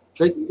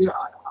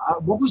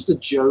what was the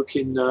joke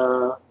in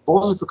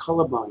Bowling for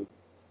Columbine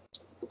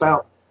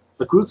about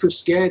a group of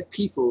scared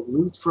people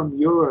moved from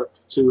Europe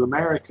to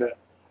America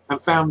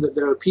and found that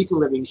there are people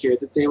living here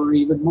that they were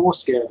even more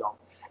scared of.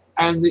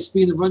 And it's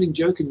been a running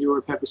joke in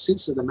Europe ever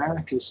since that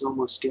America is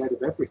almost scared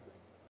of everything.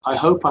 I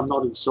hope I'm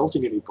not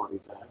insulting anybody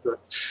there, but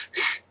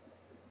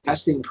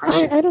that's the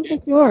impression. I don't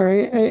think you are.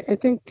 I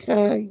think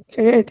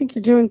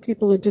you're doing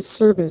people a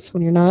disservice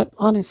when you're not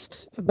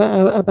honest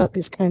about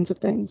these kinds of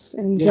things.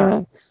 And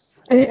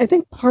I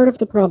think part of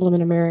the problem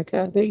in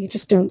America that you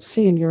just don't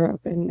see in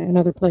Europe and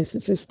other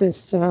places is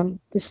this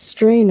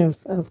strain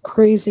of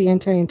crazy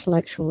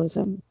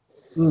anti-intellectualism.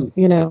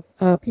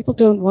 People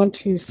don't want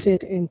to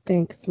sit and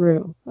think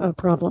through a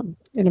problem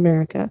in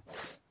America.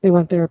 They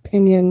want their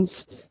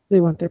opinions, they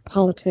want their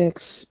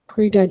politics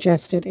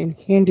pre-digested and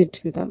handed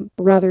to them,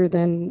 rather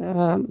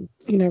than,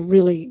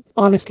 really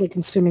honestly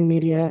consuming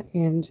media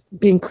and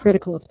being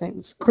critical of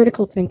things.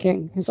 Critical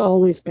thinking has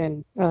always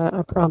been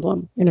a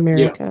problem in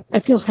America. Yeah. I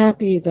feel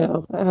happy,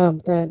 though,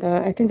 that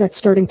I think that's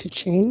starting to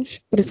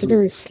change, but it's a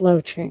very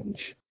slow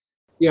change.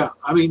 Yeah,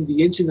 I mean,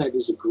 the internet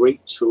is a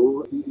great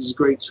tool.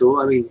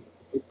 I mean,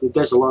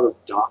 there's a lot of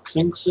dark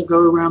things that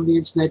go around the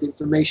internet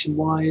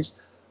information-wise,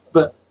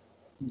 but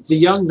the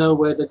young know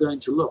where they're going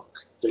to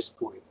look at this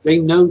point. They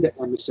know that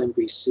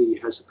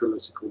MSNBC has a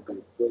political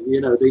bent.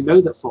 They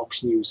know that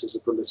Fox News has a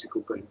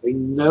political bent. They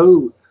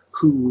know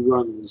who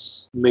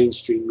runs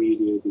mainstream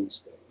media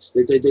these days.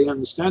 They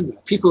understand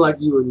that. People like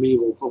you and me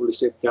will probably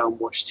sit down and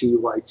watch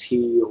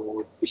TYT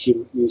or the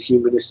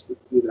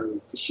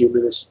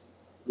Humanist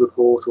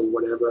Report or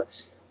whatever,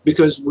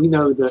 because we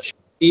know that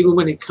even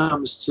when it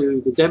comes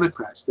to the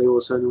Democrats, they will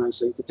turn around and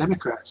say the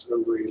Democrats are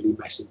really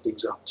messing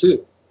things up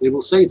too. They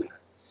will say that.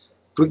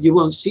 But you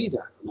won't see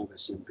that on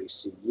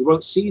MSNBC. You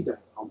won't see that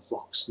on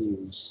Fox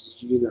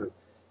News.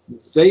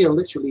 They are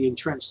literally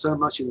entrenched so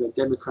much in their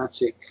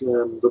Democratic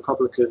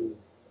Republican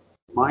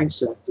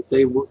mindset that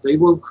they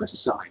won't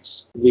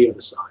criticize the other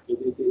side.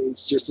 It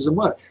just doesn't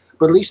work.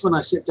 But at least when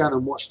I sit down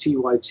and watch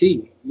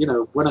TYT,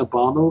 when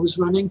Obama was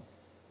running,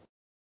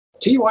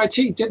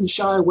 TYT didn't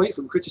shy away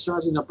from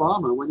criticizing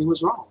Obama when he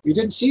was wrong. You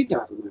didn't see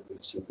that on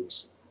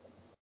MSNBC.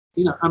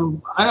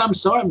 I'm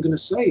sorry, I'm going to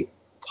say,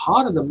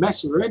 part of the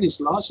mess we're in is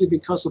largely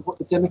because of what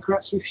the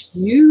Democrats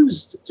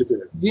refused to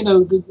do.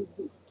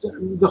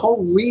 The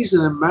whole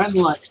reason a man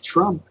like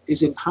Trump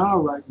is in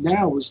power right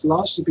now is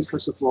largely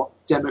because of what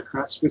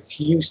Democrats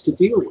refused to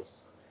deal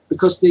with,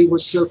 because they were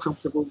so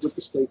comfortable with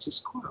the status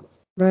quo.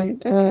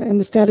 Right, and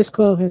the status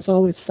quo has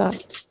always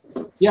sucked.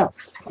 Yeah.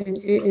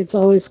 It's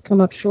always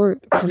come up short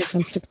when it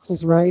comes to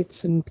people's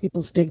rights and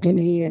people's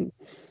dignity and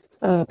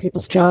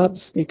people's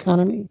jobs, the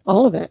economy,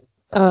 all of it.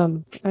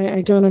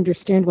 I don't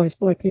understand why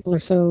people are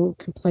so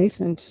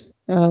complacent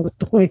with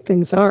the way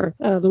things are.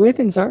 The way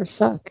things are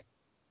suck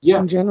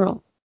in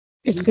general.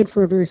 It's good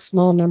for a very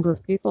small number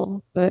of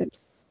people, but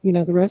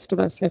the rest of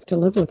us have to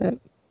live with it.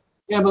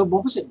 Yeah, but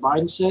what was it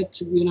Biden said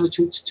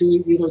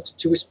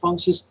to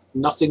responses?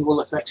 Nothing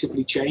will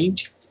effectively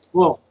change.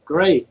 Well,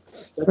 great.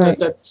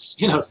 That's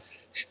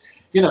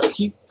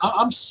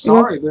I'm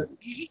sorry, but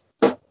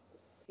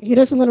he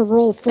doesn't want to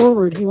roll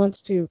forward. He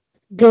wants to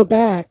go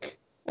back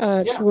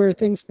to where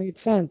things made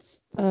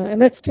sense,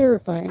 and that's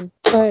terrifying.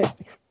 But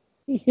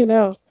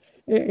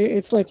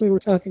it's like we were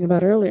talking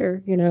about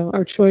earlier.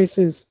 Our choice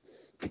is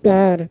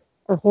bad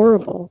or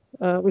horrible.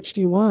 Which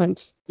do you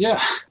want? Yeah,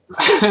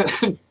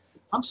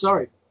 I'm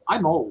sorry,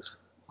 I'm old.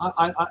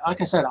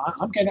 Like I said,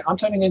 I'm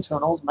turning into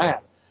an old man,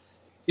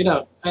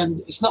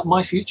 and it's not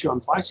my future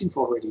I'm fighting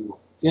for anymore,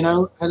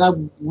 and I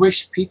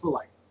wish people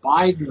like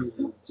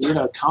Biden,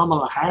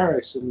 Kamala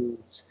Harris, and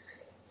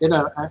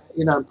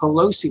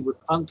Pelosi would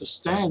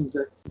understand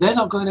that they're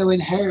not going to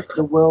inherit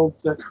the world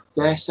that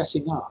they're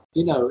setting up.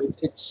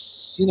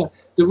 It's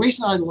the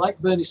reason I like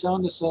Bernie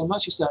Sanders so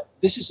much is that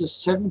this is a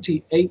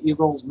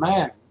 78-year-old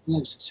man,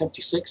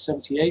 76,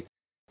 78,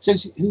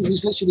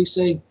 who's literally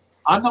saying,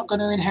 I'm not going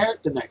to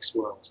inherit the next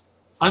world.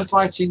 I'm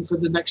fighting for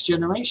the next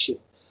generation.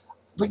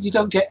 But you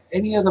don't get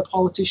any other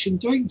politician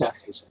doing that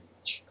at his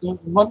age.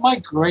 When my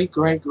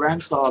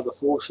great-great-grandfather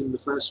fought in the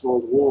First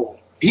World War,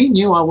 he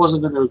knew I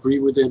wasn't going to agree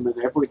with him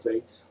and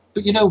everything.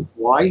 But you know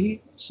why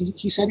he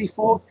said he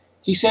fought?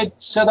 He said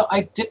so that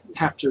I didn't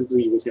have to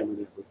agree with him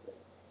and everything.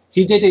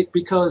 He did it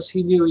because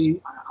he knew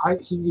he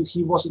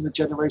wasn't the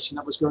generation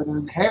that was going to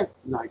inherit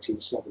the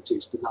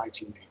 1970s, the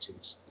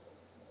 1980s.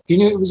 He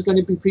knew it was going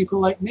to be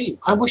people like me.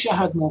 I wish I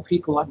had more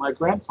people like my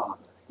grandfather,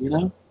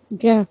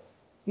 Yeah,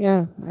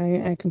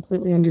 I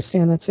completely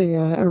understand. That's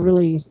a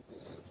really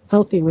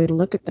healthy way to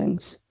look at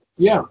things.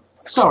 Yeah.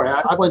 Sorry,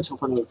 I went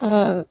off on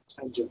a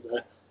tangent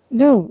there.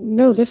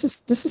 No, this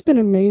has been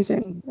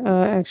amazing.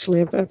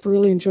 Actually, I've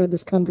really enjoyed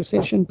this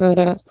conversation,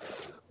 but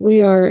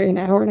we are an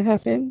hour and a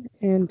half in,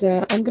 and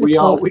I'm going to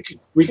call it.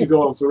 We could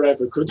go on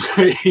forever, couldn't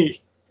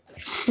we?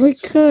 We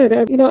could.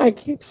 I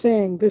keep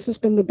saying this has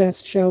been the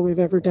best show we've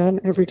ever done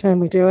every time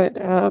we do it,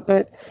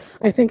 but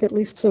I think at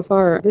least so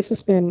far, this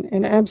has been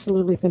an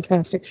absolutely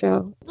fantastic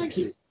show. Thank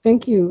you.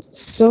 Thank you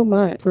so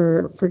much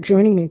for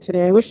joining me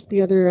today. I wish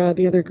the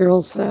other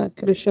girls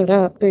could have showed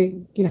up.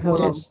 They, how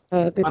it is.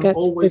 They've got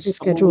busy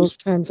schedules,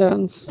 time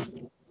zones.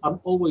 I'm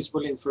always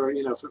willing for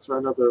for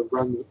another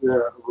run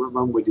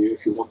with you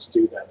if you want to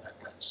do that.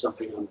 That's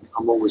something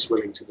I'm always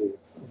willing to do.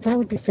 That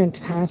would be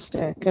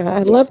fantastic.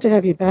 I'd love to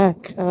have you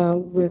back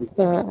with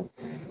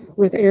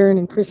Aaron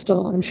and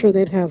Crystal. I'm sure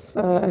they'd have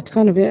a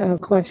ton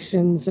of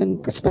questions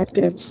and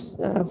perspectives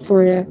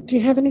for you. Do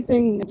you have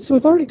anything? So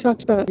we've already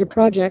talked about your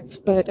projects,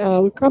 but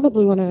we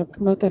probably want to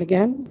promote that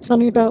again. Tell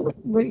me about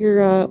what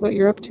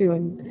you're up to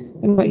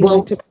and what you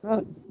like to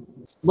promote.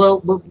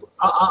 Well,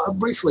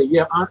 briefly,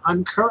 yeah,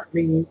 I'm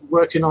currently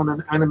working on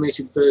an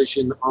animated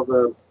version of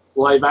a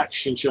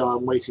live-action show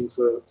I'm waiting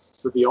for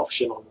the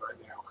option on right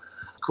now,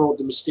 called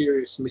The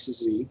Mysterious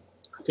Mrs. E.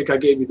 I think I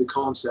gave you the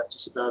concept.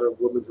 It's about a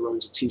woman who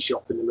owns a tea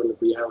shop in the middle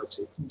of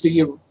reality.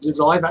 The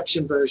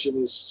live-action version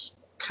is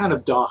kind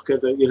of darker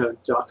than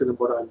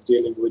what I'm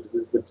dealing with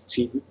the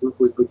TV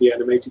with the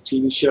animated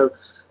TV show,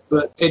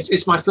 but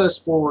it's my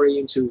first foray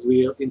into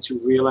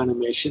real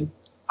animation.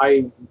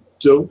 I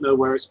don't know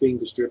where it's being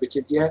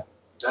distributed yet.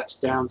 That's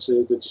down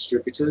to the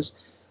distributors.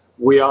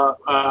 We are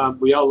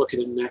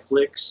looking at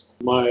Netflix.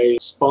 My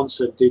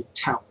sponsor did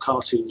tout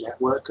Cartoon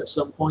Network at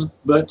some point,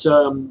 but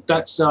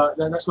that's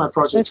my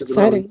project that's at the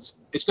exciting. moment.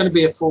 It's going to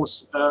be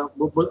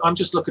I'm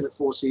just looking at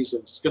 4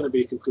 seasons. It's going to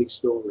be a complete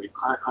story.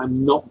 I'm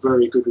not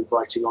very good with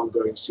writing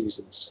ongoing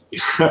seasons,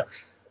 but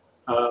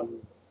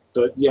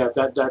yeah,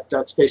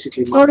 that's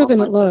basically it's harder than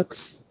it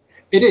looks.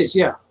 It is,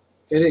 yeah.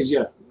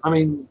 I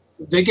mean,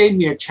 they gave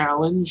me a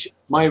challenge.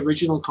 My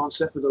original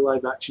concept for the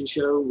live action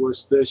show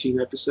was 13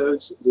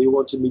 episodes. They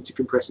wanted me to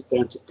compress it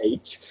down to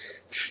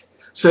 8.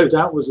 So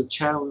that was a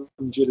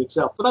challenge in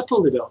itself. But I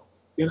pulled it off,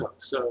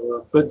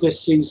 So, but this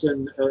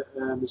season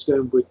is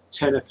going with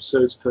 10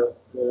 episodes per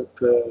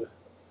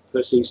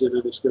season,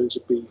 and it's going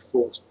to be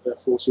 4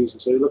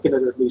 seasons. So you're looking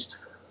at least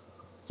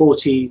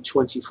 40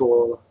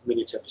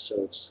 24-minute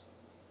episodes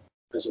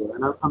as well.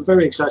 And I'm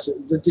very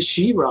excited. The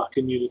She-Ra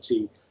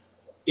community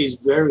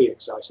is very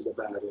excited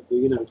about it.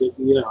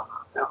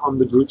 On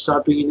the groups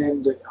I've been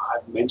in,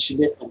 I've mentioned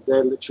it, and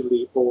they're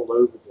literally all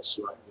over this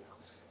right now.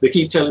 They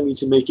keep telling me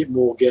to make it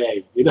more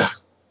gay, which I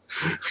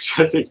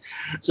think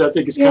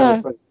is kind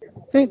of funny.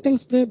 I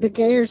think the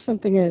gayer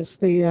something is,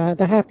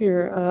 the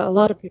happier a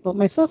lot of people,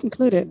 myself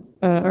included,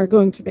 are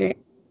going to be.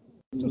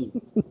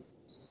 Mm-hmm.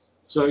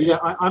 So yeah,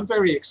 I'm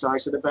very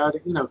excited about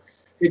it.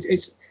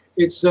 It's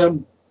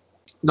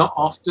not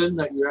often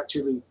that you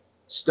actually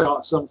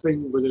start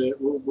something with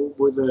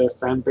a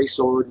fan base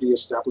already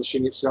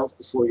establishing itself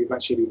before you've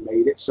actually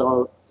made it.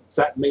 So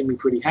that made me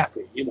pretty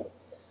happy, As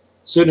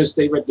soon as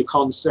they read the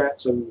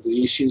concept and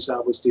the issues I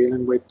was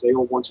dealing with, they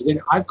all wanted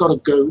in. I've got to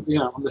go,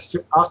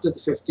 after the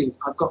 15th,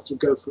 I've got to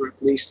go for at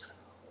least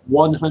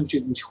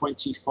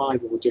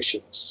 125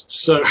 auditions.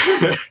 So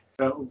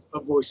a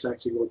voice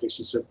acting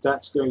audition. So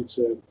that's going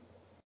to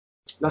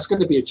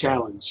be a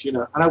challenge,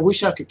 And I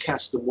wish I could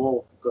cast them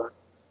all, but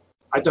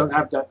I don't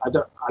have that. I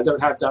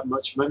don't have that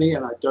much money,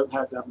 and I don't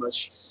have that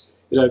much,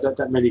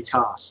 that many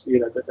casts,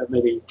 that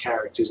many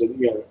characters,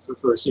 and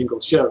for a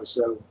single show.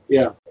 So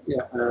yeah.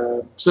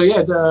 I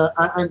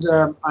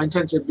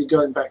intend to be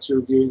going back to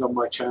reviewing on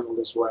my channel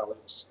as well.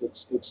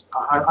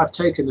 I've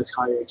taken a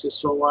hiatus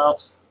for a while.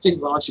 I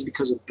think largely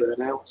because of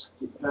burnout.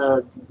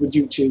 With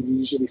YouTube, you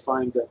usually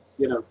find that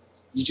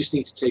you just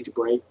need to take a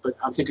break. But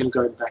I'm thinking of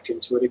going back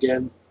into it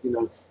again.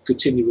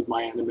 Continue with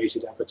my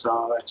animated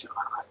Avatar.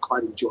 I've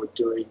quite enjoyed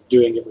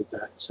doing it with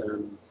that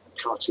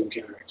cartoon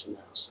character now.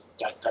 So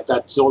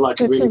that's all I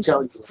can really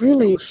tell you.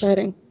 Really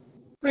exciting.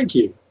 Thank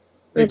you.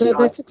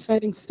 That's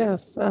exciting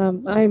stuff.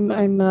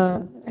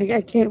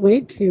 I can't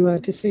wait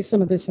to see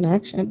some of this in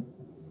action.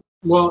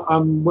 Well,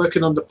 I'm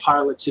working on the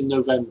pilots in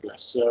November,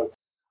 so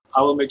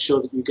I will make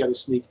sure that you get a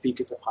sneak peek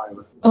at the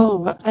pilot.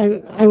 Oh,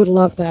 I would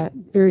love that,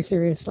 very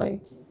seriously.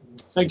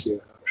 Thank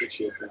you. I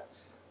appreciate that.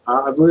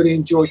 I've really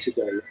enjoyed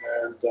today,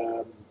 and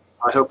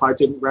I hope I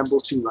didn't ramble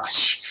too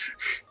much.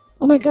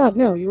 Oh my God,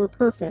 no, you were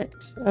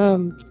perfect.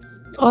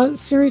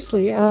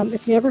 Seriously,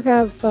 if you ever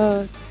have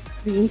the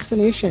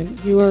inclination,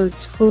 you are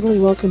totally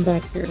welcome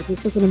back here.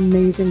 This was an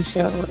amazing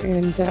show,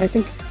 and I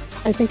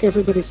think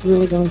everybody's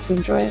really going to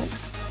enjoy it.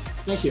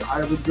 Thank you. I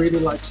would really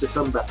like to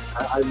come back.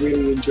 I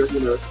really enjoy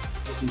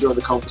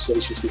the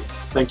conversations with you.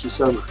 Thank you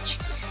so much.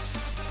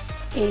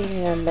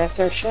 And that's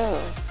our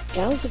show.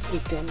 Gals of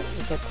Geekdom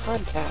is a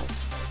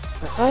podcast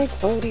for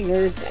high-quality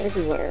nerds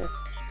everywhere,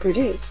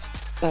 produced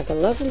by the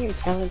lovely and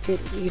talented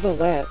Eva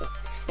Webb.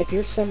 If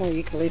you're somewhere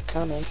you can leave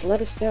comments,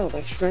 let us know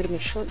by writing a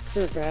short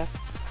paragraph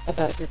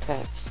about your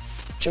pets.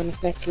 Join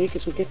us next week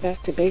as we get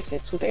back to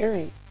basics with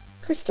Erin,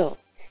 Crystal,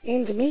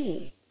 and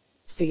me.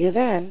 See you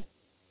then.